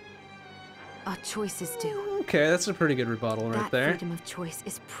bad. Our choices do. Okay, that's a pretty good rebuttal right That there. freedom of choice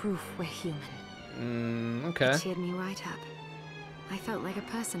is proof we're human. Okay. It cheered me right up. I felt like a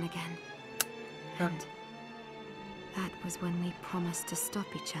person again. And that was when we promised to stop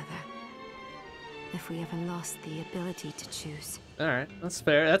each other. If we ever lost the ability to choose. Alright, that's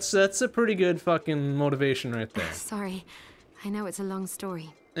fair. That's a pretty good fucking motivation right there. Sorry, I know it's a long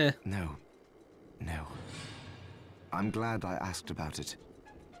story. Eh. No. No. I'm glad I asked about it.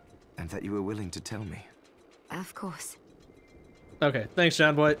 And that you were willing to tell me. Of course. Okay, thanks,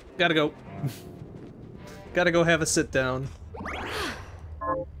 John Boy. Gotta go. Gotta go have a sit down.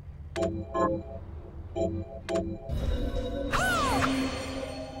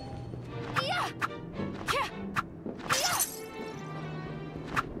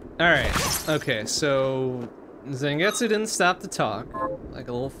 Alright, okay, so Zangetsu didn't stop to talk, like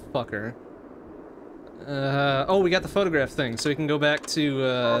a little fucker. Oh, we got the photograph thing, so we can go back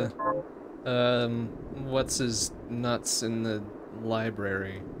to, what's his nuts in the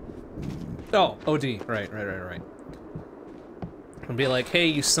library. Oh, OD, right. And be like, hey,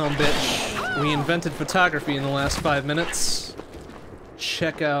 you son of a bitch, we invented photography in the last 5 minutes.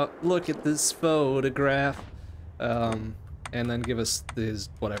 Check out, look at this photograph. And then give us his,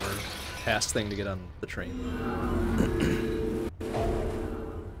 whatever, task thing to get on the train.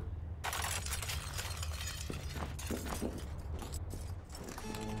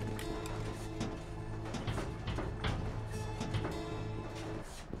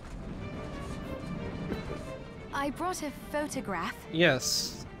 I brought a photograph.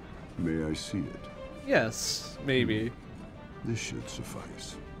 Yes. May I see it? Yes, maybe. This should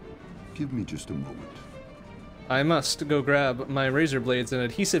suffice. Give me just a moment. I must go grab my razor blades and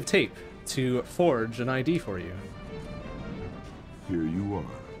adhesive tape to forge an ID for you. Here you are.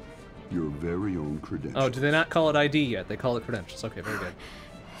 Your very own credentials. Oh, do they not call it ID yet? They call it credentials. Okay, very good.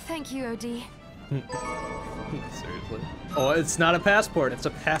 Thank you, OD. Seriously. Oh, it's not a passport, it's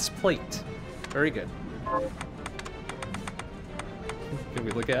a pass plate. Very good. Can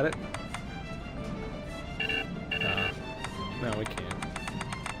we look at it? No, we can't.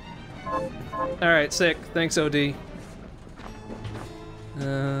 Alright, sick. Thanks, OD.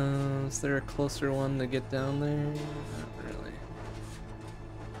 Is there a closer one to get down there? Not really.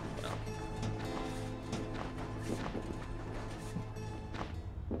 Well.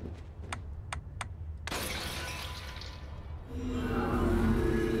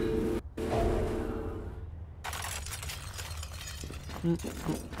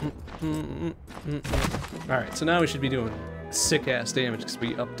 Alright, so now we should be doing sick-ass damage because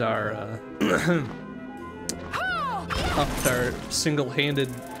we upped our, upped our single-handed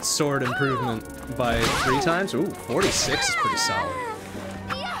sword improvement by 3 times. Ooh, 46 is pretty solid.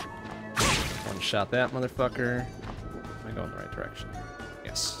 One-shot that motherfucker. Am I going the right direction?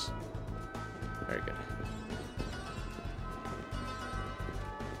 Yes. Very good.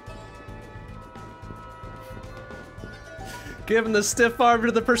 Giving the stiff arm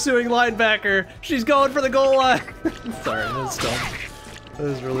to the pursuing linebacker. She's going for the goal line. Sorry, that was dumb. That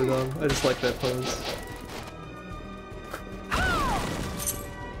was really dumb. I just like that pose.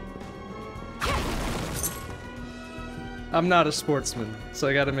 I'm not a sportsman, so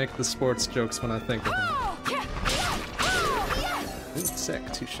I gotta make the sports jokes when I think of them. Ooh, sick.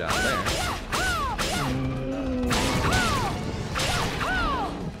 2-shot there.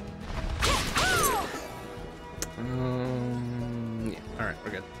 Yeah, alright,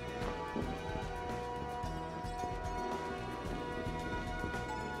 we're good.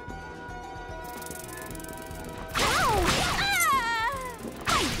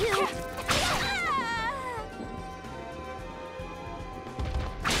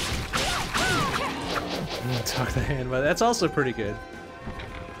 Talk the hand, but that's also pretty good.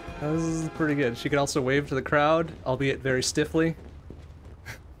 This is pretty good. She can also wave to the crowd, albeit very stiffly.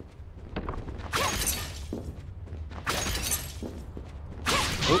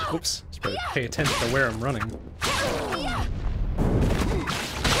 Oh, whoops. Just better pay attention to where I'm running.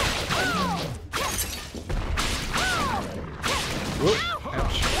 Whoop.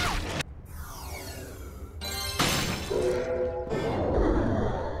 Ouch.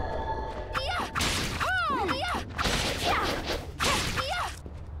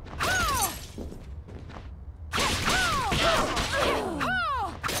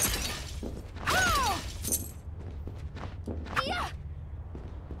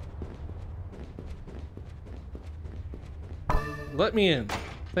 Let me in.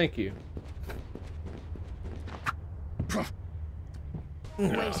 Thank you.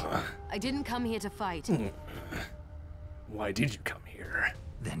 Wait, I didn't come here to fight. Why did you come here?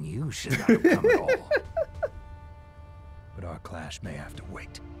 Then you should not have come at all. But our clash may have to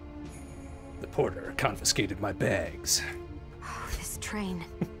wait. The porter confiscated my bags. Oh, this train.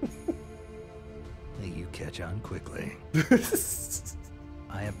 May you catch on quickly.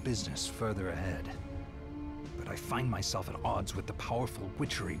 I have business further ahead. But I find myself at odds with the powerful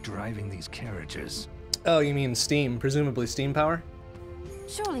witchery driving these carriages. Oh, you mean steam? Presumably steam power?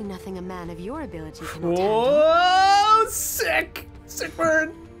 Surely nothing a man of your ability cannot handle. Whoa! Sick! Sick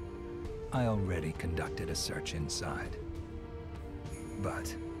burn! I already conducted a search inside.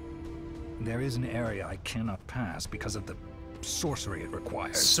 But there is an area I cannot pass because of the sorcery it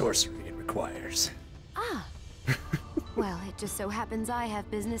requires. Sorcery it requires. Ah. Well, it just so happens I have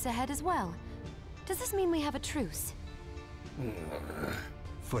business ahead as well. Does this mean we have a truce?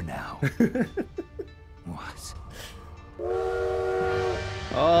 For now. What?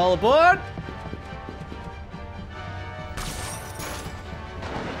 All aboard!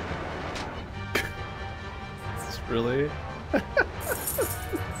 Really?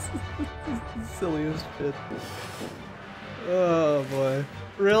 Silliest shit. Oh boy.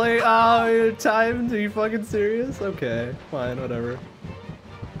 Really? Oh, you're timed? Are you fucking serious? Okay, fine, whatever.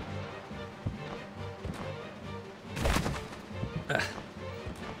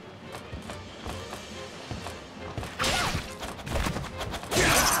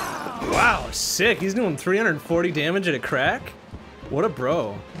 Wow, sick. He's doing 340 damage at a crack? What a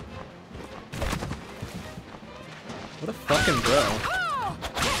bro. What a fucking bro.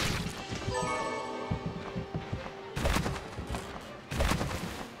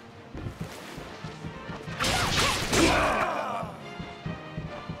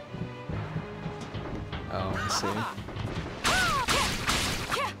 Oh, I see.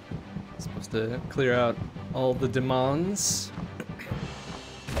 Supposed to clear out all the demons.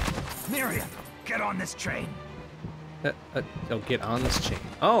 Miriam, get on this train. Oh, get on this chain.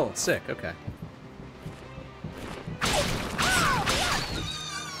 Oh, sick. Okay.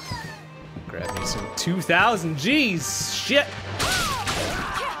 Grab me some 2,000 G's. Shit.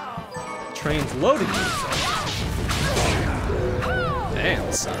 Train's loaded.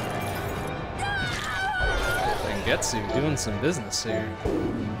 Damn, son. Zangetsu doing some business here.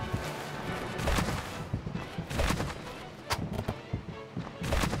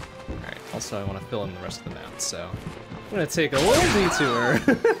 So I want to fill in the rest of the map, so I'm gonna take a little detour.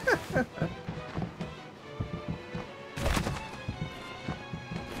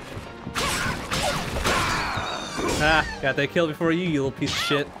 Ah, got that kill before you little piece of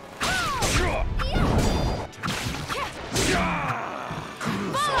shit.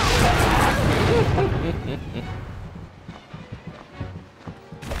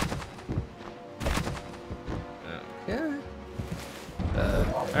 Okay.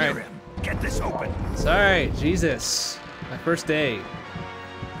 Alright. Get this open. Sorry, Jesus. My first day.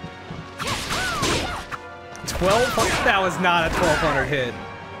 1200? That was not a 1200 hit.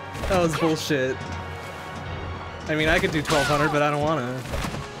 That was bullshit. I mean, I could do 1200, but I don't wanna.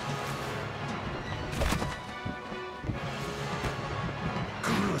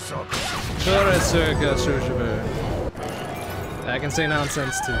 I can say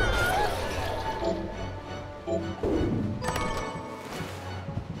nonsense too.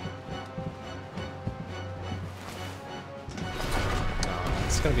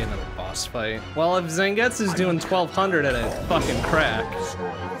 It's gonna be another boss fight. Well, if Zangetsu's doing 1200 at a fucking crack.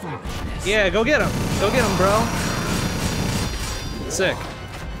 Yeah, go get him. Go get him, bro. Sick.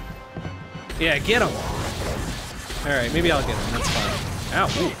 Yeah, get him. Alright, maybe I'll get him. That's fine. Ow.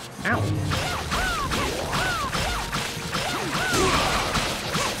 Ooh. Ow.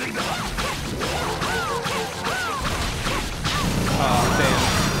 Oh,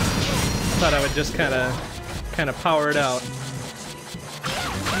 damn. thought I would just kind of power it out.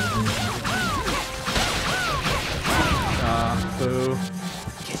 Ah, boo.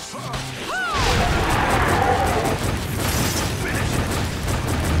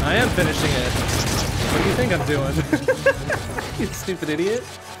 I am finishing it. What do you think I'm doing? You stupid idiot.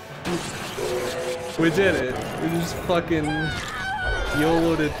 We did it. We just fucking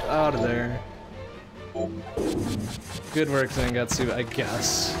YOLO'd it out of there. Good work, Zangetsu, I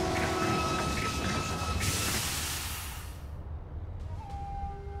guess.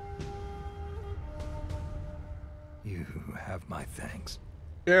 You have my thanks.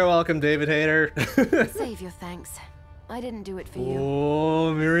 You're welcome, David Hayter. Save your thanks. I didn't do it for you.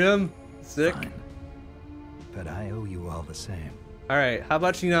 Oh, Miriam. Sick. Fine. But I owe you all the same. Alright, how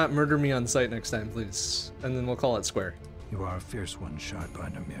about you not murder me on sight next time, please? And then we'll call it square. You are a fierce one,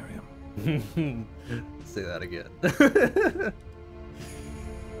 Shardbinder Miriam. Say that again.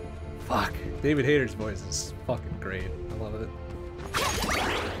 Fuck. David Hayter's voice is fucking great. I love it.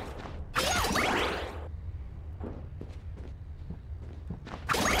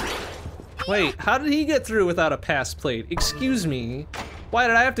 Wait, how did he get through without a pass plate? Excuse me. Why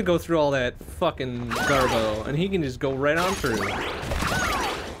did I have to go through all that fucking garbo? And he can just go right on through.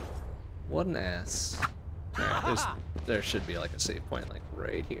 What an ass. Alright, there should be like a save point like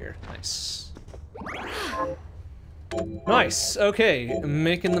right here. Nice. Nice, okay,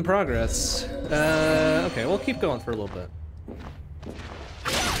 making the progress. Okay, we'll keep going for a little bit.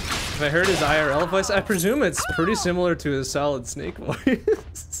 If I heard his IRL voice, I presume it's pretty similar to his Solid Snake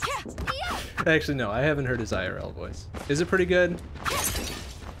voice. Actually, no, I haven't heard his IRL voice. Is it pretty good?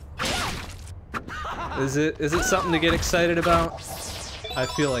 Is it something to get excited about? I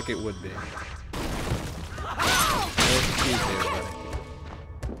feel like it would be. Excuse me, everybody.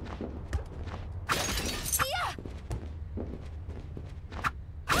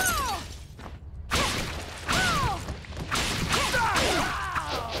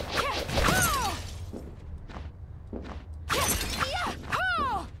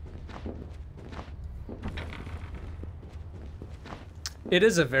 It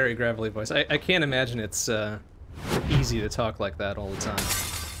is a very gravelly voice. I can't imagine it's easy to talk like that all the time.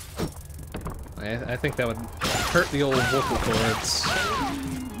 I think that would hurt the old vocal cords.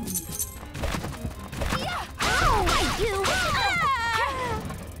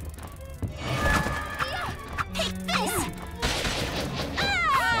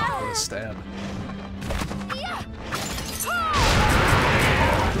 What a stab.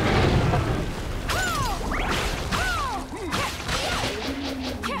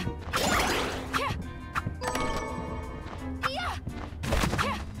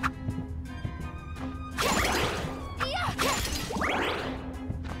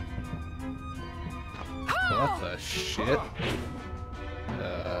 What the shit?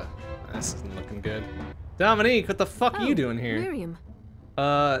 This isn't looking good. Dominique, what the fuck are you doing here? Miriam.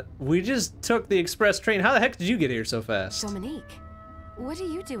 We just took the express train. How the heck did you get here so fast? Dominique, what are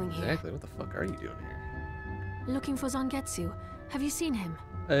you doing here? Exactly, what the fuck are you doing here? Looking for Zangetsu. Have you seen him?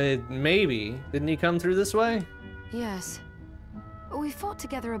 Maybe. Didn't he come through this way? Yes. We fought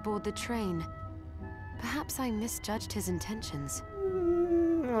together aboard the train. Perhaps I misjudged his intentions.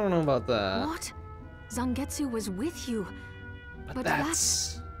 I don't know about that. What? Zangetsu was with you. But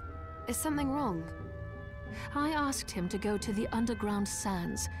that's... Is something wrong? I asked him to go to the underground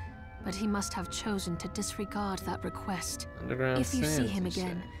sands, but he must have chosen to disregard that request. Underground if you see sands, him you say?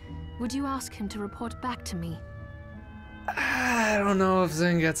 again, would you ask him to report back to me? I don't know if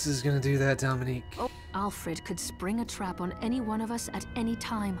Zangetsu is gonna do that, Dominique. Oh, Alfred could spring a trap on any one of us at any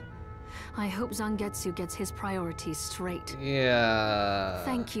time. I hope Zangetsu gets his priorities straight. Yeah.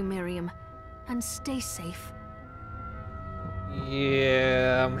 Thank you, Miriam. And stay safe.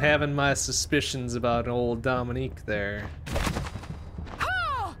 Yeah, I'm having my suspicions about old Dominique there.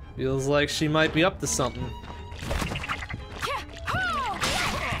 Feels like she might be up to something.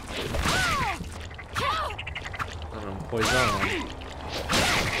 Poison.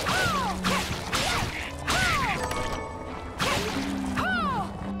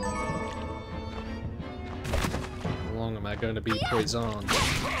 How long am I going to be poisoned?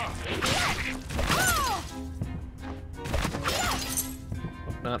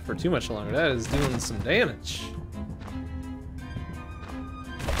 Not for too much longer. That is doing some damage.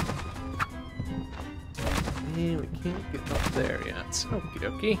 And we can't get up there yet. Okie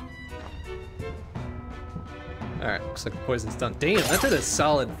dokie. Alright, looks like the poison's done. Damn, that did a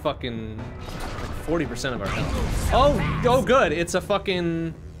solid fucking like 40% of our health. Oh, good. It's a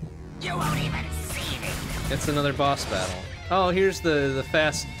fucking... You won't even see me. It's another boss battle. Oh, here's the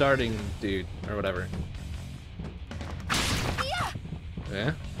fast darting dude, or whatever.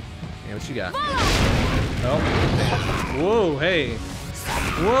 Yeah? Yeah, what you got? Oh. Whoa, hey.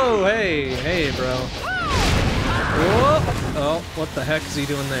 Whoa, hey. Hey, bro. Whoa. Oh, what the heck is he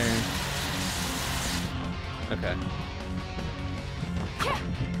doing there? Okay.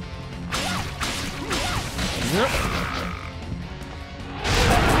 Yep.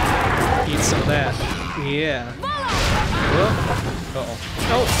 Eat some of that. Yeah. Whoa. Uh-oh.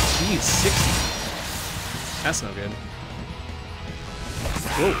 Oh, jeez, 60. That's no good.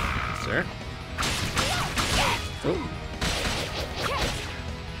 Whoa, sir. Oh.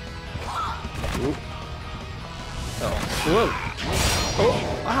 Whoa. Uh-oh. Whoa. Oh,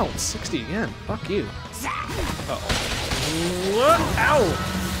 ow, 60 again. Fuck you. Uh-oh. What? Ow!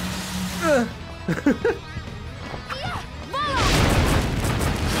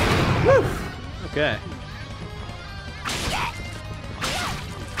 Woo! Okay.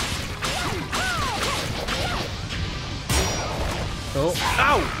 Oh,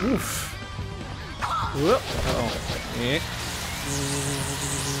 ow! Oof! Whoop! Uh-oh. Yeah.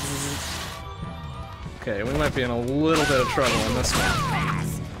 Okay, we might be in a little bit of trouble on this one.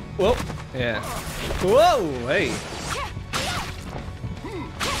 Whoa! Yeah. Whoa! Hey!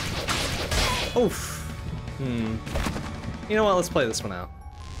 Oof! Hmm. You know what? Let's play this one out.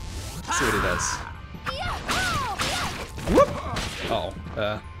 See what he does. Whoop! Uh-oh.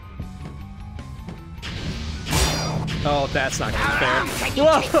 Oh, that's not gonna be fair.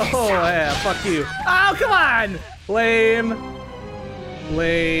 Whoa! Yeah, fuck you. Oh, come on! Lame.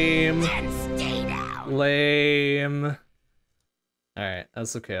 Lame. Lame. Alright,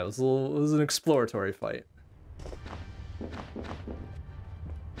 that's okay. It was an exploratory fight.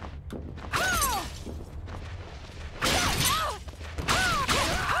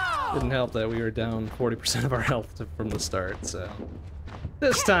 Didn't help that we were down 40% of our health from the start, so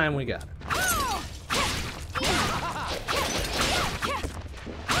this time we got it.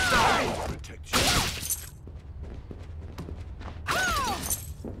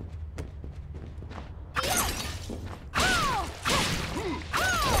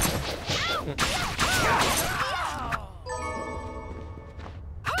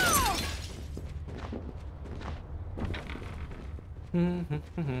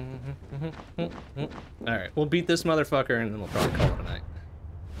 Alright, we'll beat this motherfucker and then we'll probably call it a night.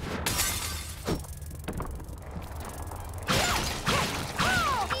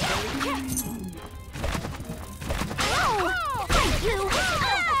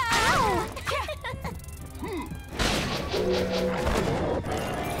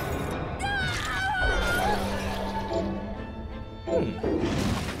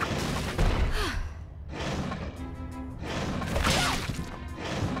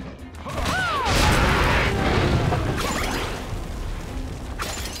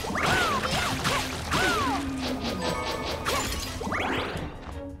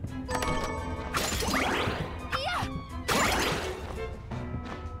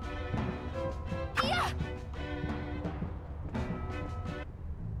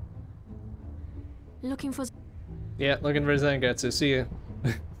 Looking for... Yeah, looking for Zangetsu. See ya.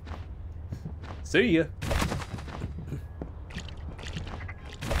 See ya.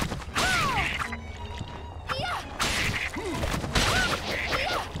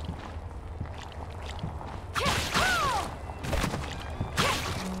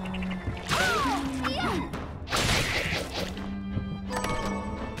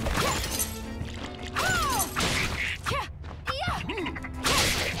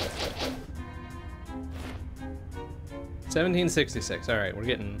 $17.66. All right, we're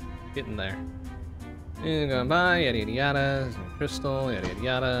getting there. And going by, yada yada yada. Crystal, yada yada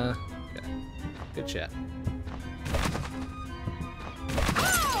yada. Okay. Good chat.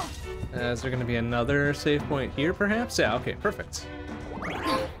 Is there going to be another save point here, perhaps? Yeah. Okay. Perfect.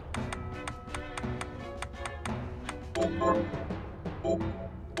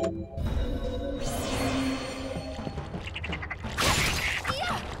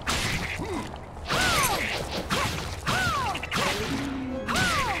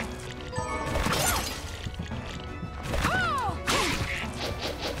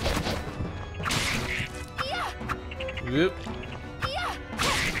 Whoop.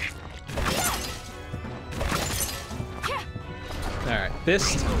 Alright,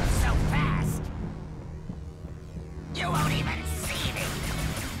 this time. So fast. You won't even see me.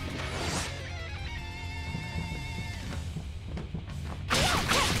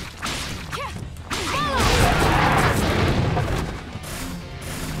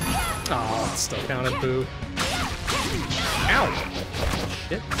 Oh, it's still counted, boo. Ow!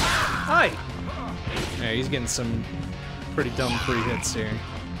 Shit. Hi! Yeah, he's getting some pretty dumb free hits here.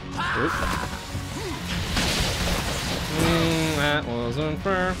 Oop. That wasn't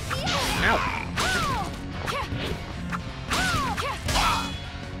fair.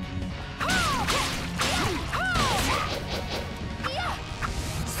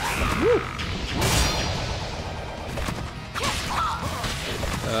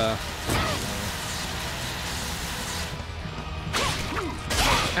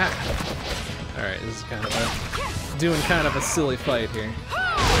 Alright, this is kind of doing kind of a silly fight here.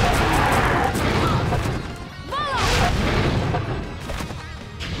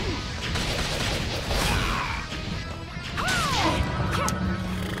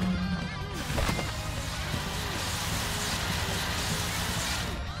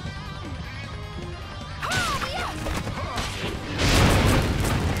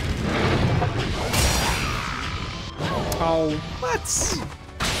 Oh, what?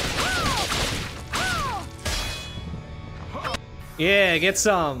 Yeah, get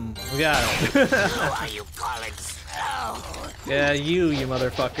some. We got it. Who are you calling slow? Yeah, you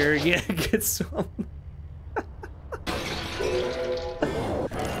motherfucker. Yeah, get some.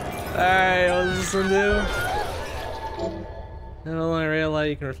 Alright, what does this one do? No longer real light,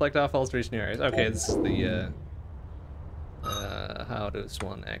 you can reflect off all reach near areas. Okay, this is the, how does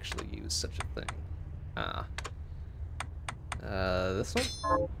one actually use such a thing? This one?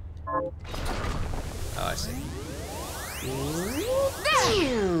 Oh, I see.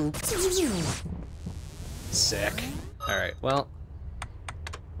 Sick. Alright, well,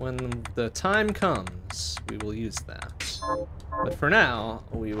 when the time comes, we will use that. But for now,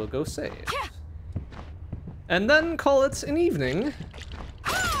 we will go save. And then call it an evening,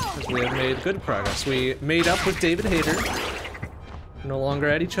 because we have made good progress. We made up with David Hayter. We're no longer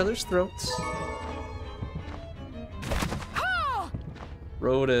at each other's throats.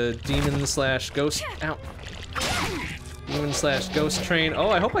 Rode a demon/ghost out. Demon/ghost train.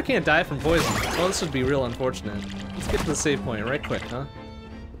 Oh, I hope I can't die from poison. Oh, this would be real unfortunate. Let's get to the save point right quick, huh?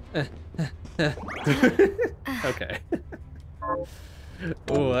 Okay.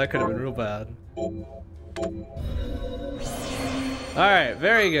 Oh, that could have been real bad. Alright,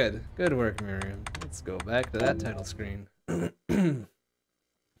 very good. Good work, Miriam. Let's go back to that title screen.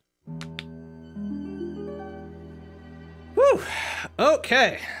 Whew.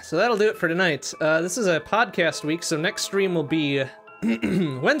 Okay, so that'll do it for tonight. This is a podcast week, so next stream will be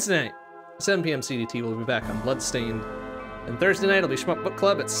Wednesday night, 7 p.m. CDT. We'll be back on Bloodstained. And Thursday night will be Shmup Book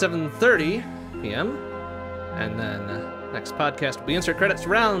Club at 7:30 p.m. And then next podcast will be Insert Credits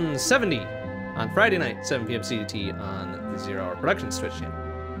Round 70 on Friday night, 7 p.m. CDT on the 0 Hour Productions Twitch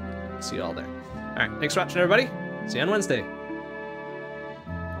channel. See you all there. All right, thanks for watching, everybody. See you on Wednesday.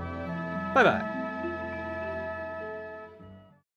 Bye-bye.